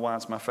 You want to know why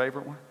it's my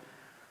favorite one?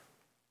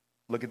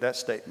 Look at that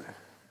statement.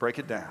 Break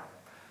it down.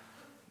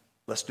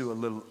 Let's do a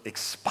little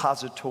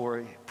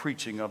expository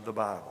preaching of the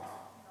Bible.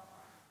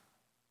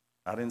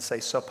 I didn't say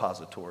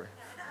suppository.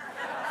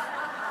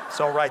 It's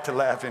all right to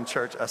laugh in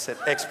church. I said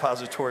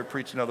expository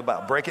preaching of the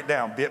Bible. Break it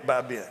down bit by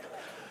bit.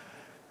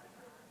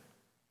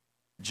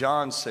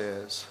 John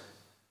says,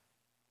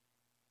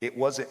 It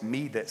wasn't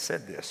me that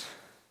said this.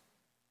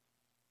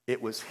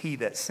 It was he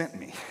that sent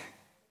me.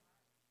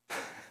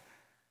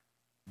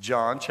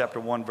 John chapter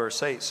 1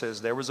 verse 8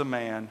 says, there was a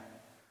man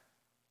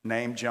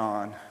named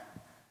John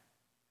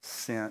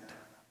sent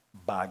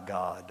by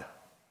God.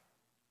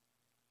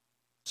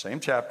 Same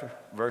chapter,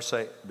 verse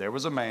 8. There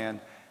was a man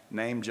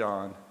named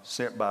John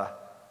sent by.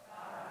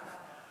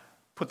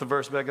 Put the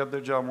verse back up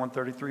there, John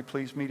 1:33,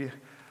 please, media.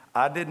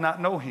 I did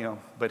not know him,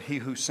 but he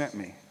who sent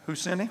me. Who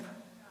sent him?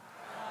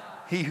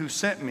 He who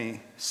sent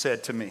me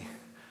said to me.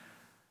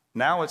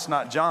 Now it's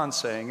not John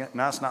saying it.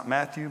 Now it's not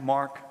Matthew,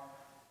 Mark,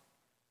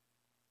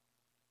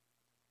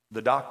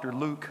 the doctor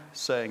Luke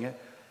saying it.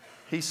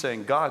 He's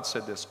saying, God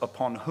said this,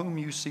 upon whom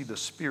you see the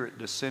Spirit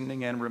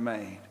descending and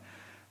remain,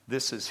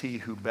 this is he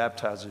who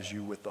baptizes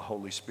you with the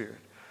Holy Spirit.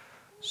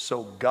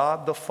 So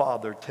God the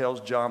Father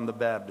tells John the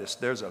Baptist,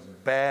 there's a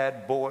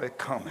bad boy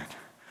coming.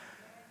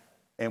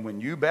 And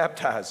when you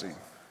baptize him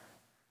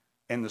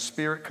and the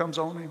Spirit comes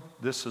on him,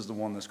 this is the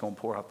one that's going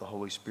to pour out the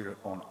Holy Spirit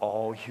on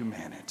all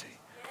humanity.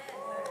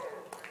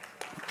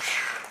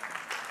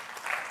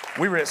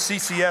 We were at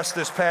CCS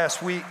this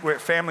past week. We're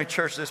at Family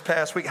Church this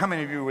past week. How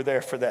many of you were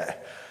there for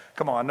that?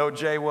 Come on, I know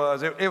Jay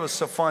was. It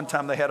was a fun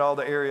time. They had all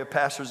the area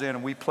pastors in,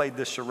 and we played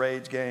this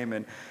charades game,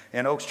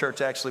 and Oaks Church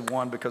actually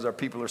won because our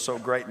people are so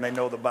great, and they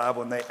know the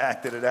Bible, and they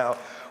acted it out.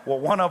 Well,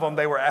 one of them,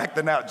 they were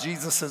acting out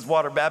Jesus'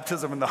 water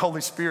baptism and the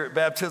Holy Spirit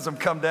baptism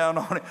come down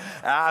on it.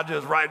 I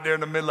just right there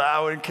in the middle,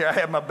 I wouldn't care. I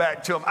had my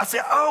back to him. I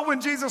said, oh,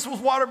 when Jesus was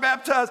water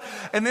baptized,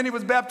 and then he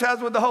was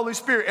baptized with the Holy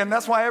Spirit, and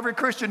that's why every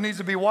Christian needs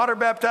to be water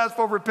baptized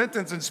for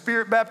repentance and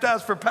Spirit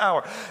baptized for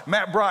power.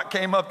 Matt Brock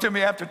came up to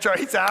me after church.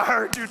 He said, I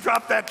heard you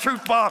drop that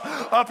truth bomb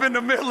up in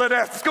the middle of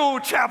that school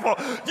chapel.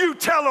 You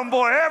tell them,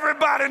 boy,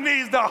 everybody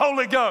needs the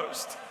Holy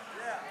Ghost.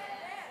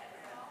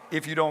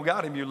 If you don't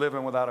got him, you're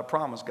living without a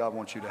promise God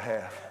wants you to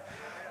have.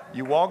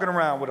 You're walking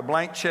around with a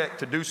blank check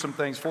to do some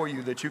things for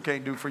you that you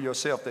can't do for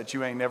yourself, that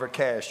you ain't never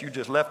cashed. You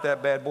just left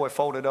that bad boy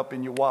folded up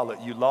in your wallet.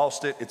 You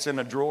lost it. It's in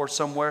a drawer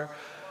somewhere.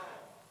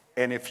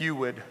 And if you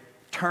would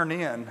turn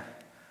in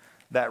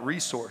that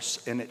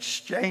resource and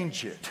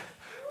exchange it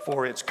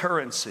for its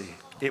currency,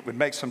 it would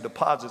make some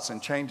deposits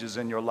and changes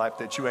in your life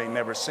that you ain't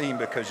never seen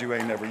because you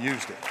ain't never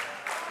used it.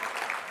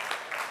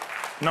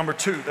 Number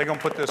two, they're going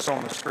to put this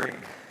on the screen.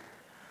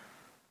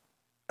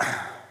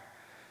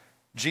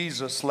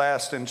 Jesus'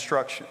 last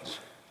instructions.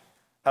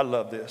 I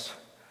love this.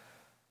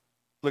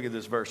 Look at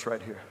this verse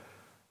right here.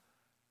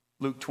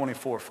 Luke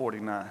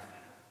 24:49.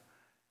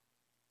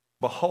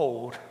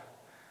 Behold,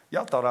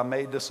 y'all thought I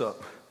made this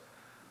up.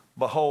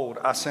 Behold,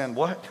 I send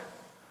what?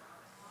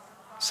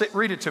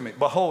 Read it to me.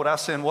 Behold, I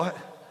send what?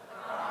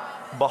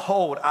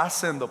 Behold, I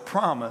send the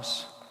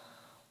promise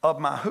of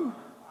my who?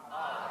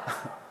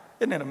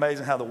 Isn't it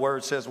amazing how the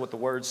word says what the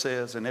word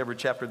says in every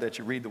chapter that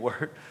you read the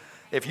word?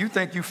 If you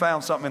think you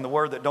found something in the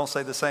word that don't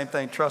say the same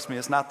thing, trust me,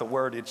 it's not the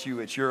word, it's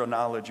you. It's your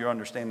knowledge, your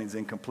understanding is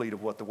incomplete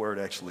of what the word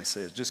actually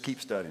says. Just keep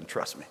studying,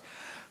 trust me.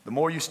 The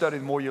more you study,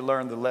 the more you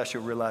learn, the less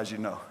you'll realize you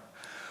know.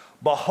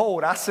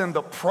 Behold, I send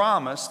the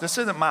promise. This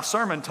isn't my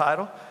sermon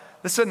title.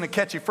 This isn't a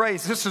catchy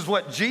phrase. This is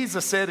what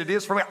Jesus said it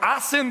is for me. I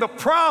send the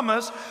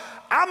promise.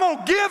 I'm going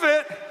to give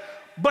it,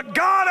 but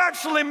God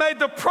actually made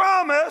the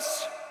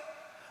promise.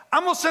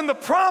 I'm going to send the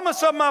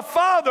promise of my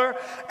Father,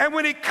 and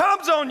when he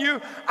comes on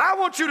you, I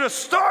want you to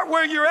start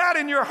where you're at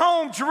in your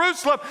home,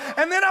 Jerusalem,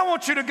 and then I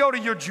want you to go to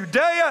your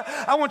Judea.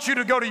 I want you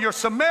to go to your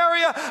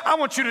Samaria. I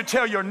want you to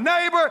tell your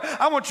neighbor.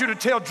 I want you to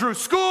tell Drew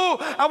School.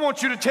 I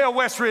want you to tell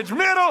Westridge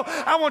Middle.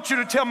 I want you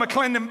to tell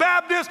McClendon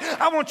Baptist.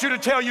 I want you to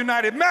tell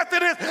United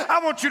Methodist.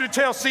 I want you to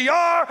tell CR.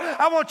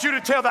 I want you to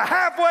tell the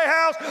Halfway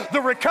House,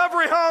 the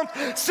Recovery Homes,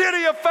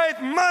 City of Faith,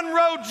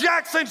 Monroe,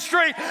 Jackson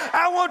Street.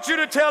 I want you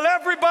to tell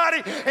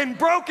everybody in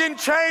Broken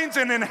Chains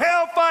and in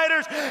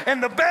Hellfighters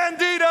and the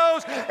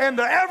Banditos and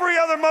the every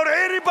other motor,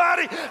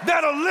 anybody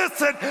that'll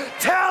listen,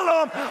 tell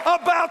them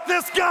about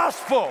this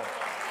gospel.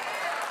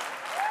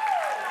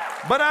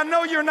 But I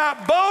know you're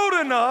not bold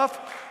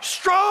enough,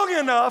 strong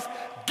enough,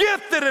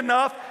 gifted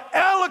enough,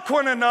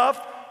 eloquent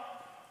enough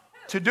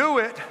to do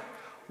it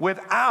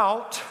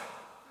without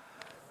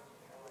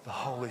the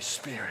Holy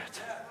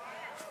Spirit.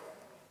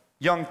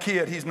 Young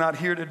kid, he's not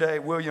here today,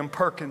 William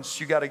Perkins,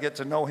 you got to get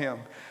to know him.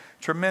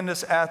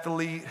 Tremendous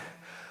athlete,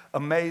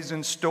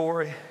 amazing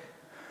story.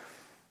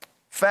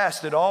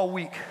 Fasted all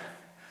week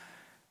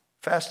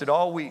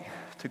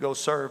to go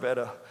serve at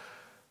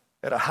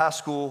a high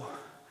school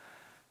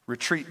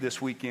retreat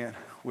this weekend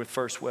with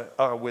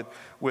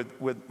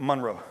with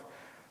Monroe.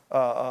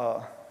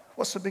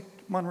 What's the big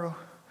Monroe?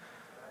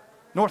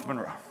 North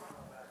Monroe.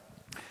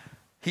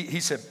 He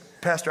said,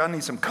 Pastor, I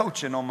need some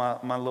coaching on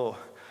my little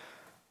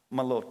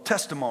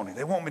testimony.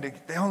 They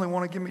only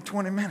want to give me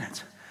 20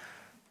 minutes.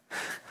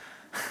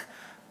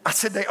 I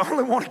said, they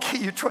only want to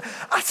give you 20.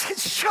 I said,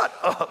 shut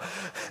up.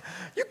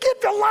 You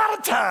get a lot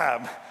of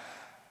time.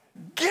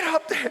 Get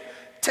up there.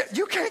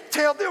 You can't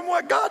tell them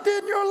what God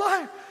did in your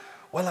life.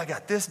 Well, I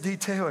got this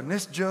detail and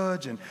this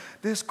judge and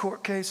this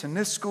court case and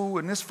this school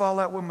and this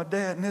fallout with my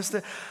dad and this.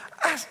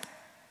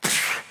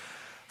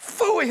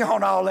 phooey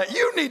on all that.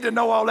 You need to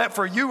know all that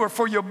for you or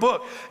for your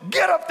book.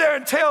 Get up there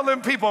and tell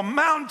them people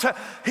mountain.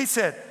 He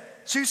said,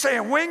 so you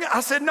saying wing?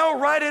 I said, no,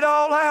 write it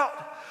all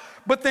out.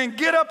 But then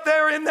get up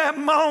there in that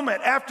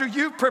moment after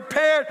you've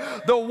prepared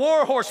the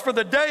war horse for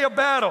the day of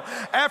battle,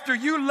 after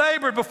you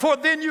labored before,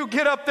 then you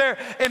get up there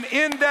and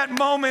in that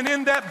moment,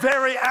 in that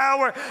very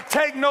hour,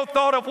 take no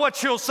thought of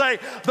what you'll say.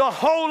 The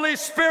Holy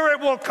Spirit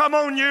will come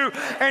on you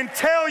and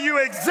tell you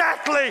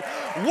exactly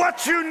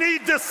what you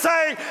need to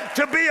say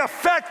to be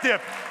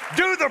effective.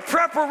 Do the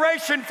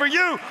preparation for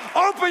you.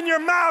 Open your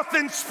mouth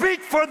and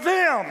speak for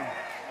them.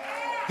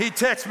 He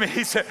texted me,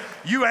 he said,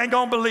 you ain't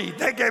gonna believe.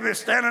 They gave me a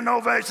standing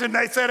ovation.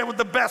 They said it was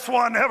the best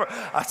one ever.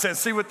 I said,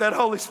 see what that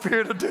Holy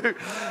Spirit will do.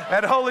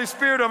 That Holy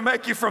Spirit will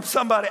make you from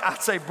somebody.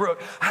 I'd say, Brooke,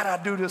 how did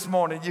I do this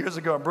morning years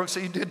ago? And Brooke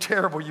said, you did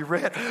terrible. You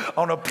read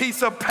on a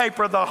piece of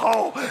paper the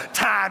whole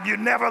time. You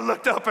never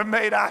looked up and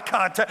made eye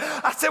contact.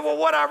 I said, well,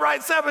 what I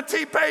write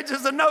 17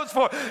 pages of notes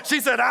for? She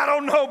said, I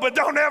don't know, but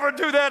don't ever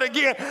do that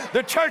again.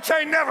 The church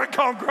ain't never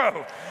gonna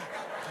grow.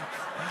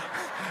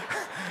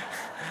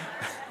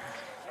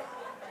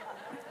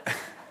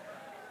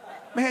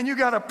 Man, you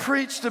got to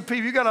preach to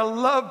people. You got to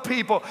love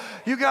people.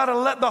 You got to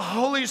let the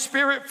Holy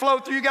Spirit flow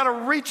through. You got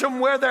to reach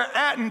them where they're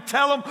at and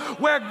tell them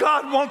where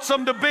God wants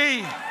them to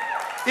be.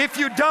 If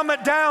you dumb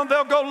it down,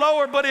 they'll go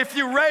lower. But if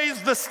you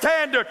raise the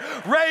standard,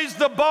 raise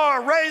the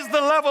bar, raise the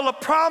level of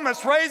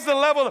promise, raise the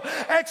level of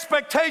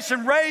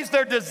expectation, raise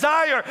their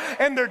desire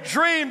and their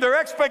dream, their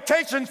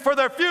expectations for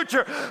their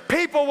future,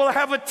 people will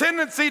have a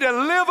tendency to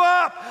live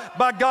up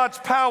by God's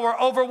power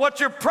over what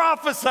you're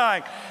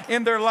prophesying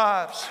in their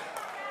lives.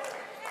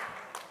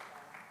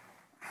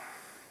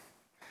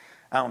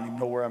 I don't even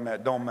know where I'm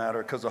at. Don't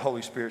matter because the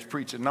Holy Spirit's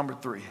preaching. Number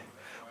 3,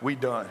 we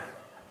done.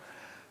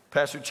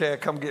 Pastor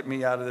Chad, come get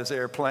me out of this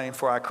airplane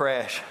before I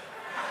crash.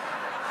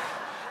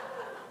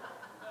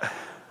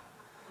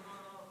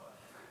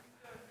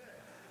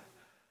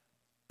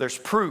 There's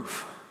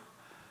proof,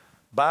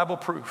 Bible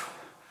proof,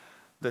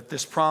 that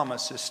this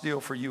promise is still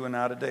for you and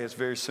I today. It's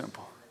very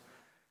simple.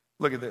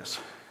 Look at this.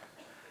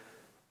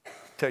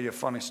 Tell you a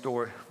funny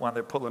story while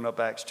they're pulling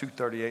up Acts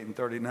 2:38 and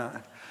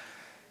 39.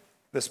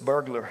 This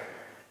burglar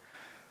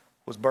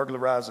was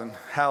burglarizing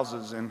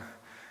houses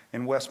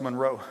in West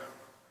Monroe.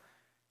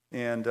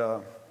 And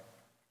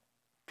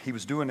he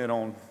was doing it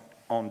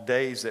on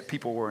days that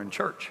people were in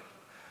church.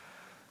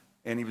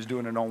 And he was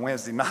doing it on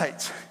Wednesday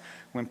nights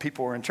when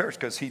people were in church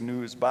because he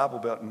knew his Bible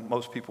belt and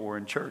most people were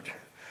in church.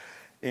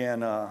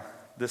 And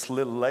this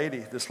little lady,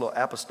 this little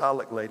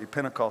apostolic lady,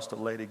 Pentecostal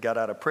lady, got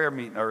out of prayer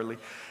meeting early.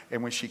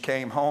 And when she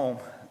came home,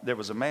 there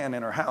was a man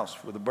in her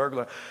house with a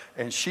burglar.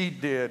 And she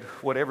did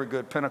what every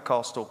good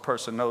Pentecostal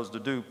person knows to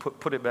do,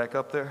 put it back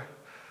up there.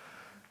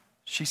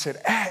 She said,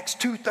 Acts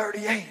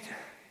 2:38.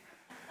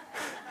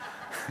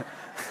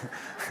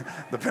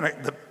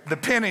 The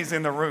pennies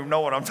in the room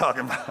know what I'm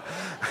talking about.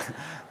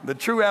 The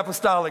true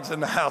apostolics in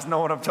the house know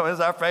what I'm talking about.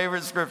 It's our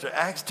favorite scripture,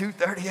 Acts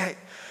 2:38.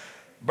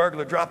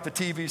 Burglar dropped the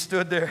TV,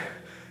 stood there.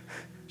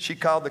 She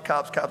called the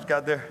cops. Cops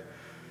got there,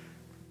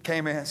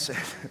 came in and said,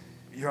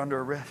 you're under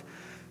arrest.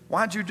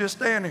 Why'd you just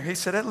stand there? He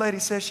said, that lady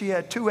said she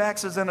had 2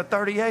 axes and a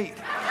 38.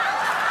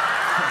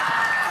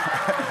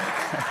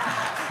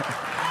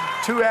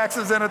 2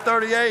 axes and a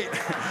 38.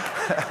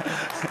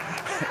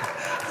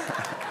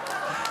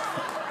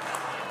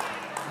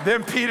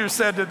 Then Peter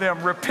said to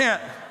them,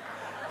 repent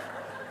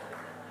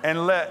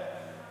and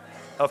let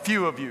a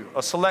few of you,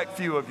 a select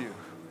few of you.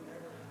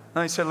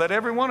 And he said, let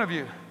every one of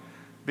you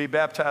be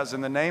baptized in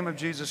the name of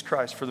Jesus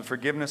Christ for the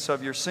forgiveness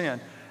of your sin,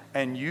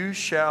 and you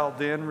shall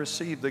then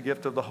receive the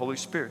gift of the Holy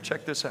Spirit.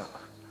 Check this out.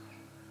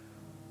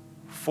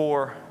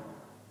 For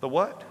the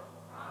what?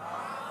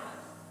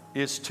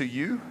 Is to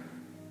you.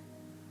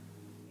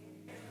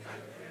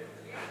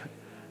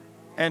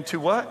 And to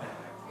what?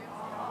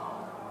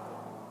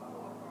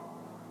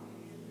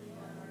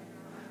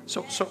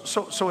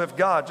 So if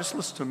God, just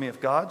listen to me, if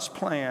God's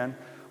plan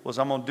was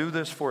I'm going to do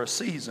this for a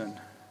season,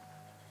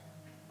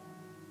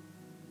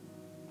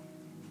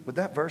 would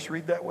that verse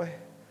read that way?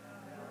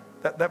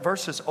 That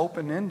verse is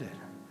open-ended.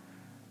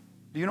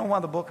 Do you know why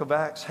the book of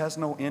Acts has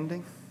no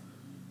ending?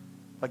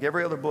 Like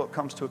every other book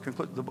comes to a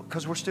conclusion.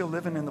 Because we're still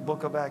living in the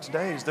book of Acts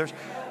days.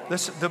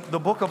 The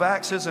book of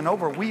Acts isn't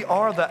over. We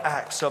are the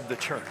Acts of the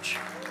church.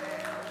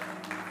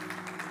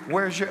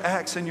 Where's your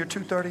Acts and your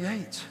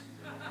 238s?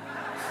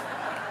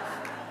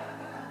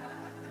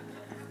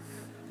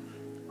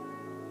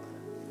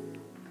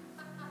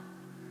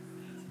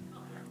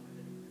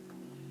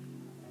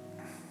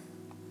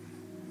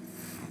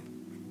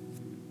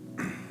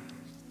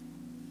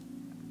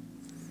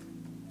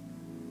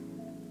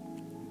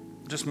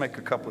 Just make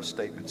a couple of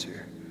statements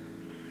here.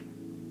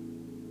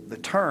 The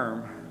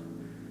term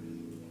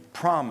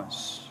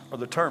promise, or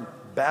the term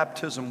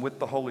baptism with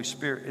the Holy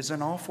Spirit, is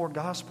in all 4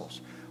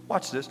 Gospels.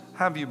 Watch this.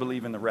 How do you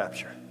believe in the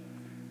rapture?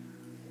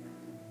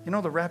 You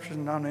know the rapture is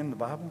not in the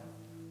Bible.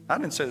 I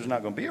didn't say there's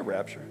not going to be a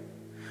rapture.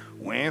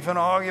 We ain't finna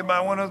argue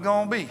about when it's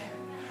going to be.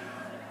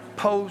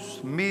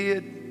 Post,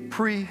 mid,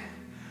 pre.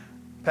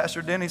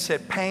 Pastor Denny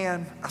said,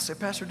 pan. I said,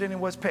 Pastor Denny,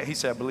 what's pan? He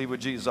said, I believe with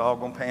Jesus, it's all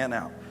going to pan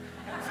out.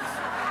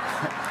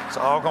 It's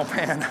all going to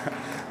pan out.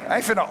 I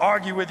ain't finna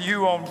argue with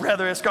you on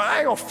whether it's going. I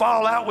ain't gonna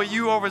fall out with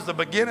you over the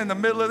beginning, the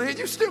middle of the end.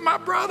 You still my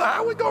brother.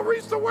 How we gonna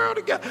reach the world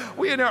together?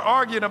 We in there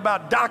arguing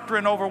about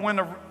doctrine over when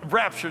the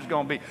rapture's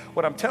gonna be.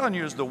 What I'm telling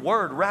you is the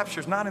word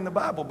rapture's not in the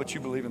Bible, but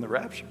you believe in the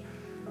rapture.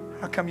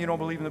 How come you don't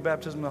believe in the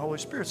baptism of the Holy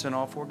Spirit? It's in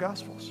all 4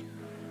 Gospels.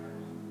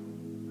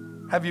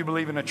 Have you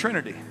believe in the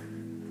Trinity?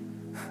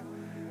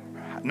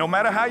 No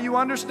matter how you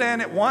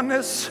understand it,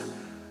 oneness,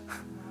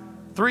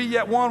 3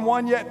 yet 1,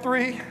 1 yet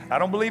 3. I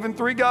don't believe in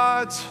 3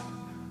 gods.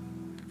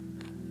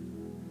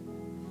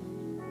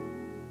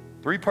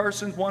 3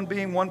 persons, 1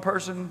 being, 1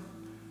 person,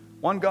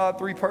 1 God,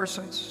 3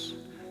 persons.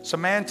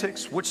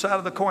 Semantics, which side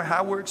of the coin,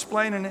 how we're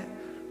explaining it.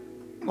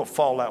 I'm going to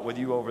fall out with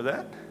you over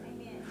that.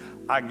 Amen.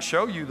 I can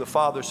show you the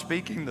Father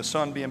speaking, the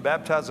Son being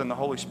baptized, and the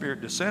Holy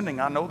Spirit descending.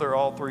 I know they're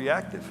all 3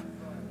 active.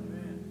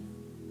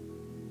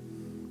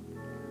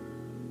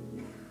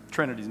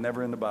 Trinity's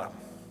never in the Bible,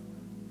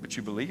 but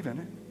you believe in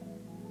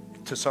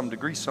it to some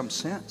degree, some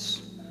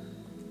sense.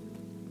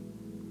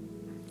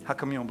 How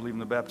come you don't believe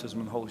in the baptism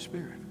of the Holy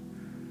Spirit?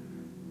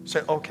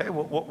 Say, okay,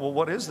 well,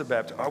 what is the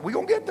baptism? Are we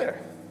going to get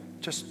there?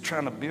 Just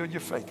trying to build your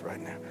faith right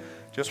now.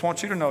 Just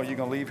want you to know you're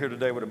going to leave here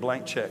today with a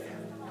blank check.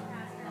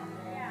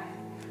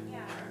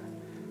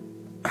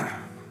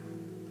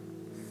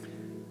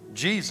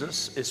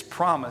 Jesus is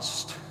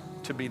promised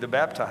to be the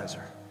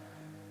baptizer.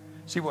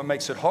 See, what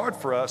makes it hard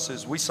for us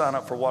is we sign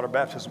up for water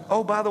baptism.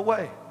 Oh, by the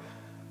way,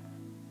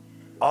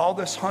 all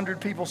this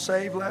 100 people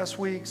saved last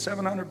week,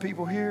 700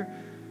 people here.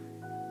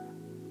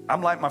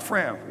 I'm like my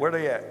friend. Where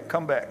they at?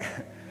 Come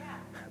back.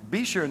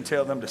 Be sure and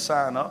tell them to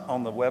sign up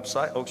on the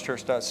website,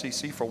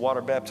 oakschurch.cc, for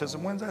water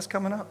baptism. When's that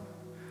coming up?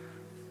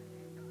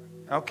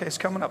 Okay, it's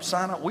coming up.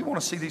 Sign up. We want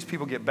to see these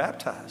people get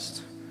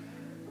baptized.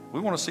 We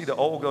want to see the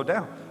old go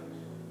down.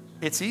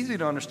 It's easy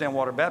to understand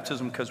water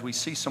baptism because we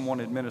see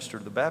someone administer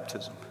the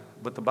baptism.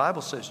 But the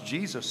Bible says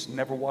Jesus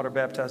never water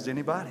baptized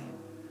anybody.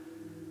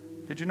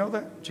 Did you know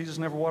that? Jesus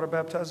never water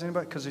baptized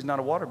anybody? Because he's not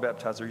a water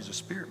baptizer, he's a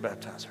spirit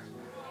baptizer.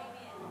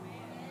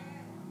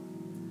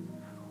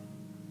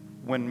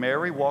 When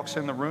Mary walks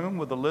in the room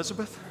with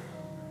Elizabeth,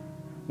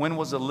 when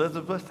was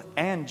Elizabeth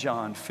and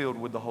John filled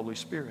with the Holy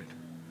Spirit?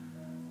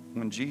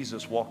 When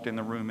Jesus walked in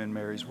the room in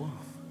Mary's womb.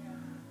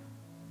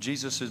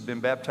 Jesus has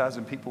been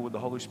baptizing people with the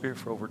Holy Spirit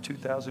for over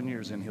 2,000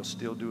 years, and he'll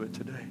still do it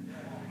today.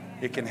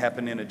 It can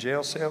happen in a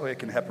jail cell. It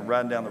can happen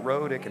riding down the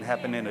road. It can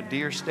happen in a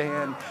deer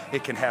stand.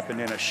 It can happen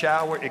in a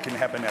shower. It can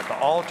happen at the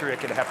altar. It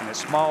can happen in a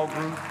small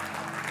group.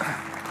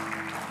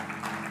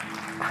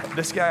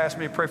 This guy asked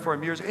me to pray for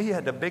him years ago. He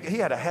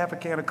had a half a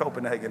can of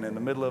Copenhagen in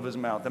the middle of his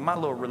mouth. And my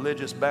little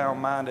religious bound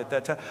mind at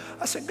that time,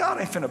 I said,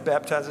 God ain't finna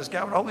baptize this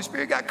guy with the Holy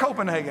Spirit. He got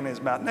Copenhagen in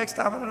his mouth. Next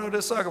time I know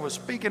this sucker was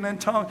speaking in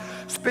tongues,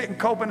 spitting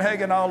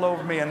Copenhagen all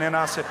over me. And then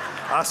I said,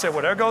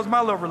 well, there goes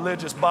my little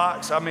religious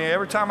box. I mean,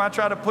 every time I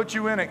try to put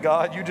you in it,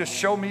 God, you just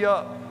show me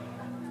up.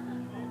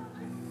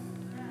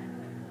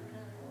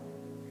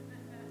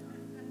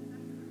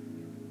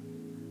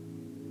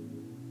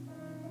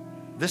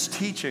 This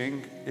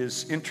teaching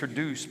is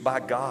introduced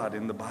by God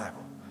in the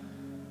Bible.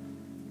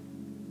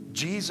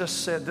 Jesus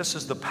said this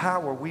is the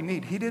power we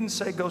need. He didn't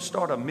say go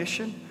start a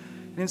mission.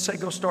 He didn't say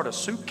go start a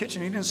soup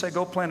kitchen. He didn't say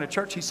go plant a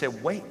church. He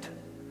said wait.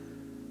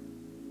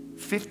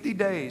 50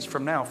 days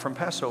from now, from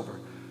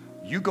Passover,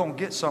 you're going to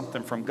get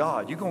something from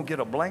God. You're going to get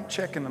a blank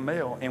check in the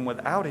mail, and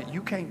without it,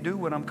 you can't do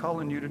what I'm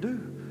calling you to do.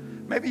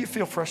 Maybe you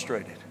feel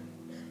frustrated.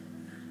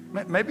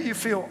 Maybe you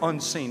feel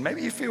unseen.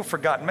 Maybe you feel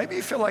forgotten. Maybe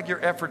you feel like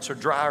your efforts are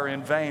dry or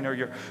in vain, or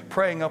you're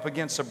praying up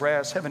against a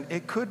brass heaven.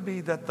 It could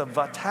be that the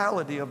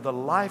vitality of the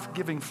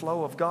life-giving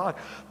flow of God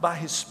by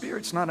his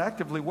Spirit's not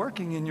actively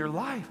working in your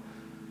life.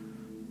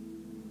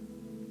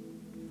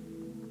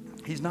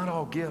 He's not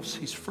all gifts.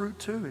 He's fruit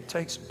too. It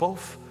takes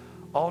both,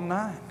 all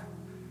 9.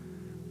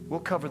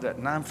 We'll cover that.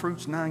 9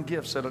 fruits, 9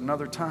 gifts at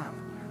another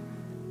time.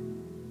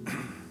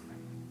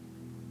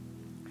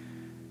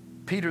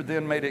 Peter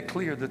then made it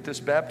clear that this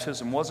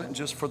baptism wasn't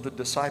just for the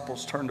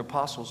disciples turned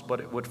apostles, but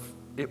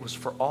it was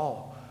for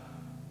all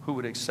who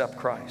would accept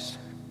Christ.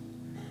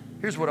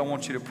 Here's what I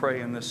want you to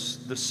pray in this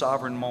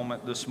sovereign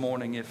moment this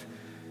morning.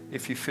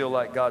 If you feel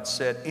like God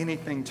said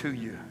anything to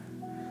you,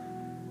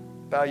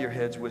 bow your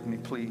heads with me,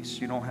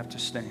 please. You don't have to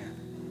stand.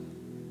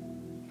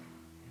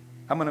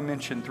 I'm going to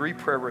mention 3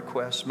 prayer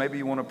requests. Maybe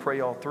you want to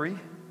pray all 3.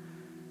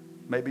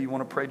 Maybe you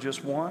want to pray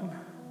just 1.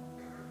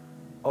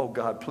 Oh,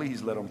 God,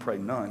 please let them pray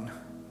none.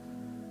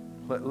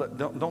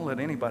 Don't let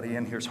anybody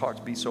in here's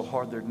hearts be so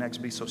hard, their necks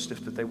be so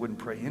stiff that they wouldn't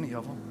pray any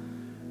of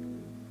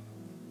them.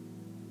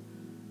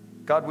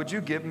 God, would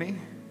you give me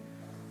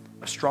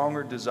a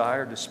stronger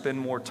desire to spend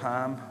more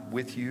time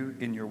with you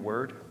in your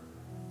word?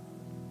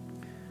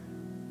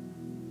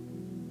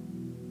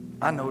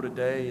 I know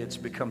today it's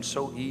become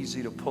so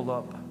easy to pull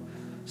up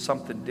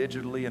something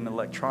digitally and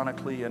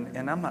electronically,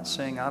 and I'm not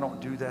saying I don't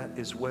do that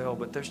as well,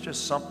 but there's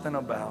just something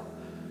about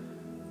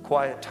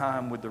quiet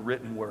time with the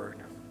written word.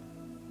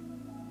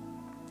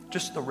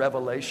 Just the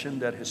revelation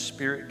that his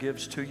Spirit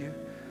gives to you.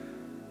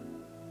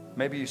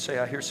 Maybe you say,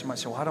 I hear somebody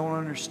say, well, I don't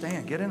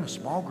understand. Get in a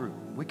small group.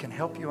 We can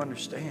help you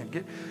understand.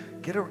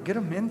 Get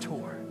a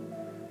mentor.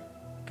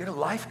 Get a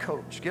life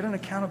coach. Get an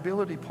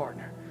accountability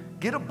partner.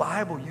 Get a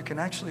Bible you can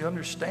actually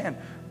understand.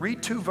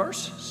 Read 2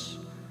 verses.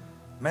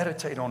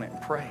 Meditate on it and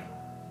pray.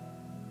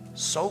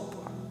 Soap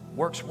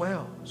works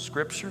well.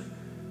 Scripture,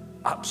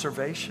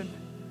 observation,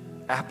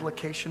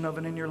 application of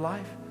it in your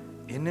life,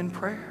 and in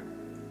prayer.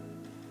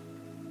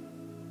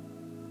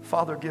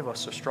 Father, give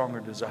us a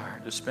stronger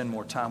desire to spend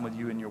more time with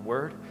you in your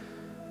word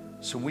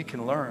so we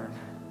can learn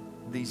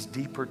these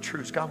deeper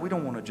truths. God, we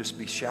don't want to just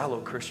be shallow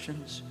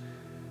Christians.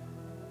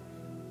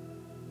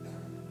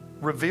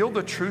 Reveal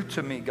the truth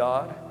to me,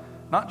 God,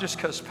 not just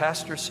because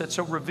Pastor said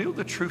so. Reveal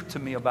the truth to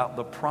me about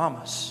the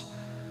promise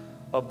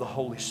of the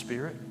Holy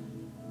Spirit.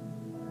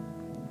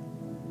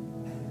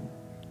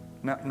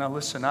 Now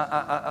listen,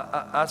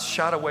 I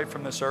shied away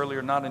from this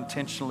earlier, not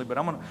intentionally, but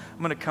I'm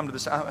gonna come to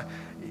this.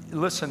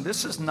 Listen,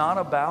 this is not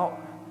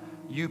about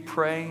you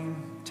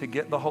praying to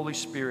get the Holy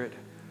Spirit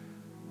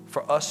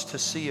for us to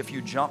see if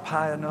you jump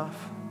high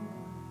enough,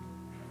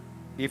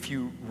 if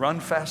you run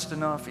fast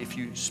enough, if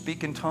you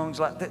speak in tongues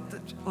like that.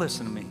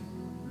 Listen to me.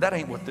 That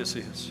ain't what this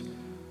is.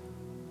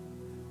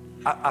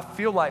 I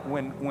feel like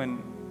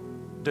when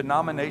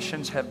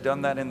denominations have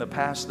done that in the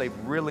past, they've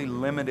really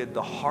limited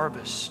the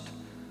harvest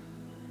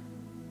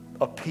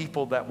of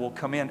people that will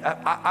come in.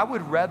 I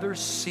would rather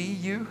see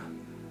you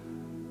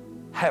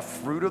have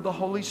fruit of the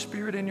Holy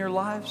Spirit in your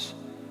lives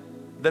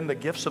than the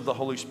gifts of the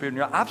Holy Spirit in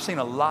your life. I've seen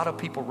a lot of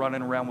people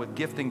running around with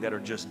gifting that are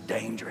just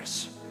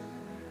dangerous.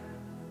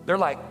 They're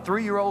like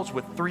 3-year-olds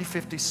with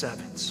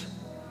 357s.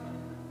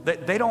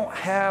 They don't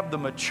have the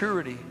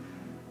maturity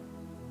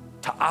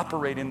to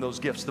operate in those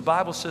gifts. The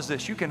Bible says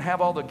this: you can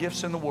have all the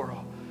gifts in the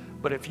world,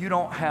 but if you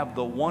don't have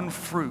the one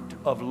fruit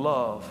of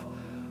love,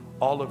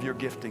 all of your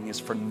gifting is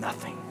for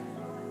nothing.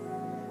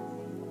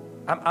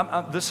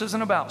 This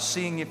isn't about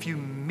seeing if you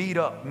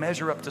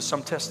measure up to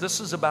some test.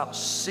 This is about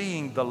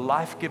seeing the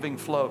life-giving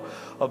flow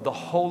of the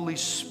Holy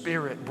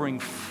Spirit bring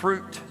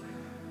fruit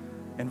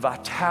and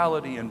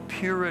vitality and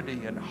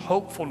purity and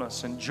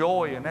hopefulness and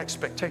joy and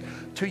expectation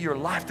to your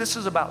life. This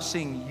is about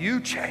seeing you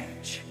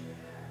change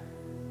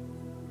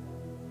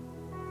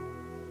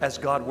as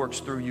God works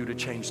through you to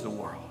change the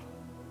world.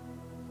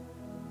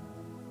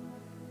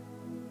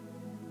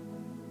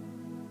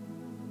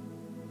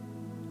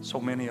 So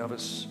many of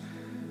us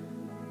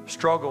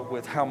struggle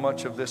with how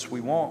much of this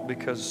we want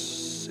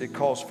because it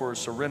calls for a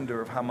surrender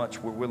of how much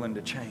we're willing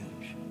to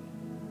change.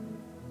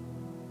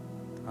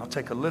 I'll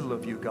take a little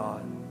of you,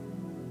 God,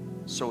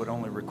 so it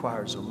only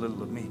requires a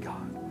little of me,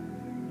 God.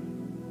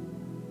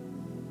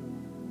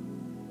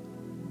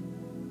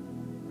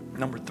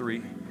 Number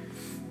 3,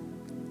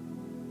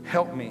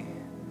 help me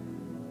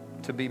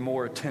to be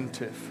more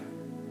attentive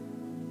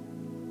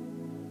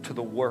to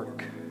the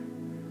work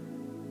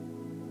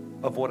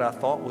of what I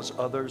thought was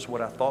others,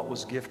 what I thought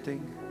was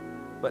gifting,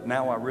 but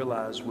now I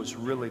realize was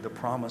really the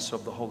promise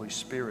of the Holy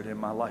Spirit in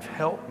my life.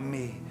 Help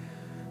me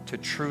to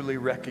truly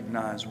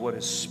recognize what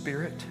is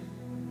spirit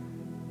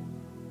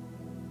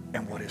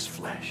and what is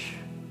flesh.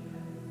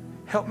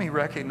 Help me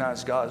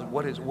recognize, God,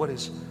 what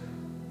is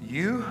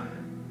you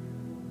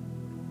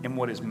and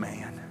what is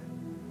man.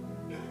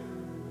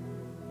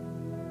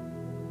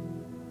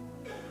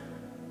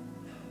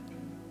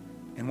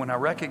 And when I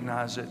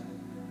recognize it,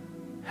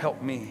 help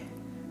me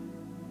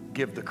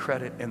give the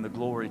credit and the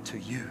glory to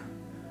you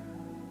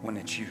when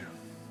it's you.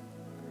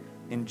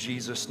 In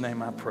Jesus'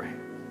 name I pray.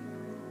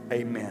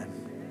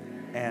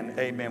 Amen and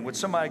amen. Would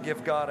somebody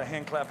give God a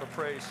hand clap of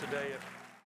praise today?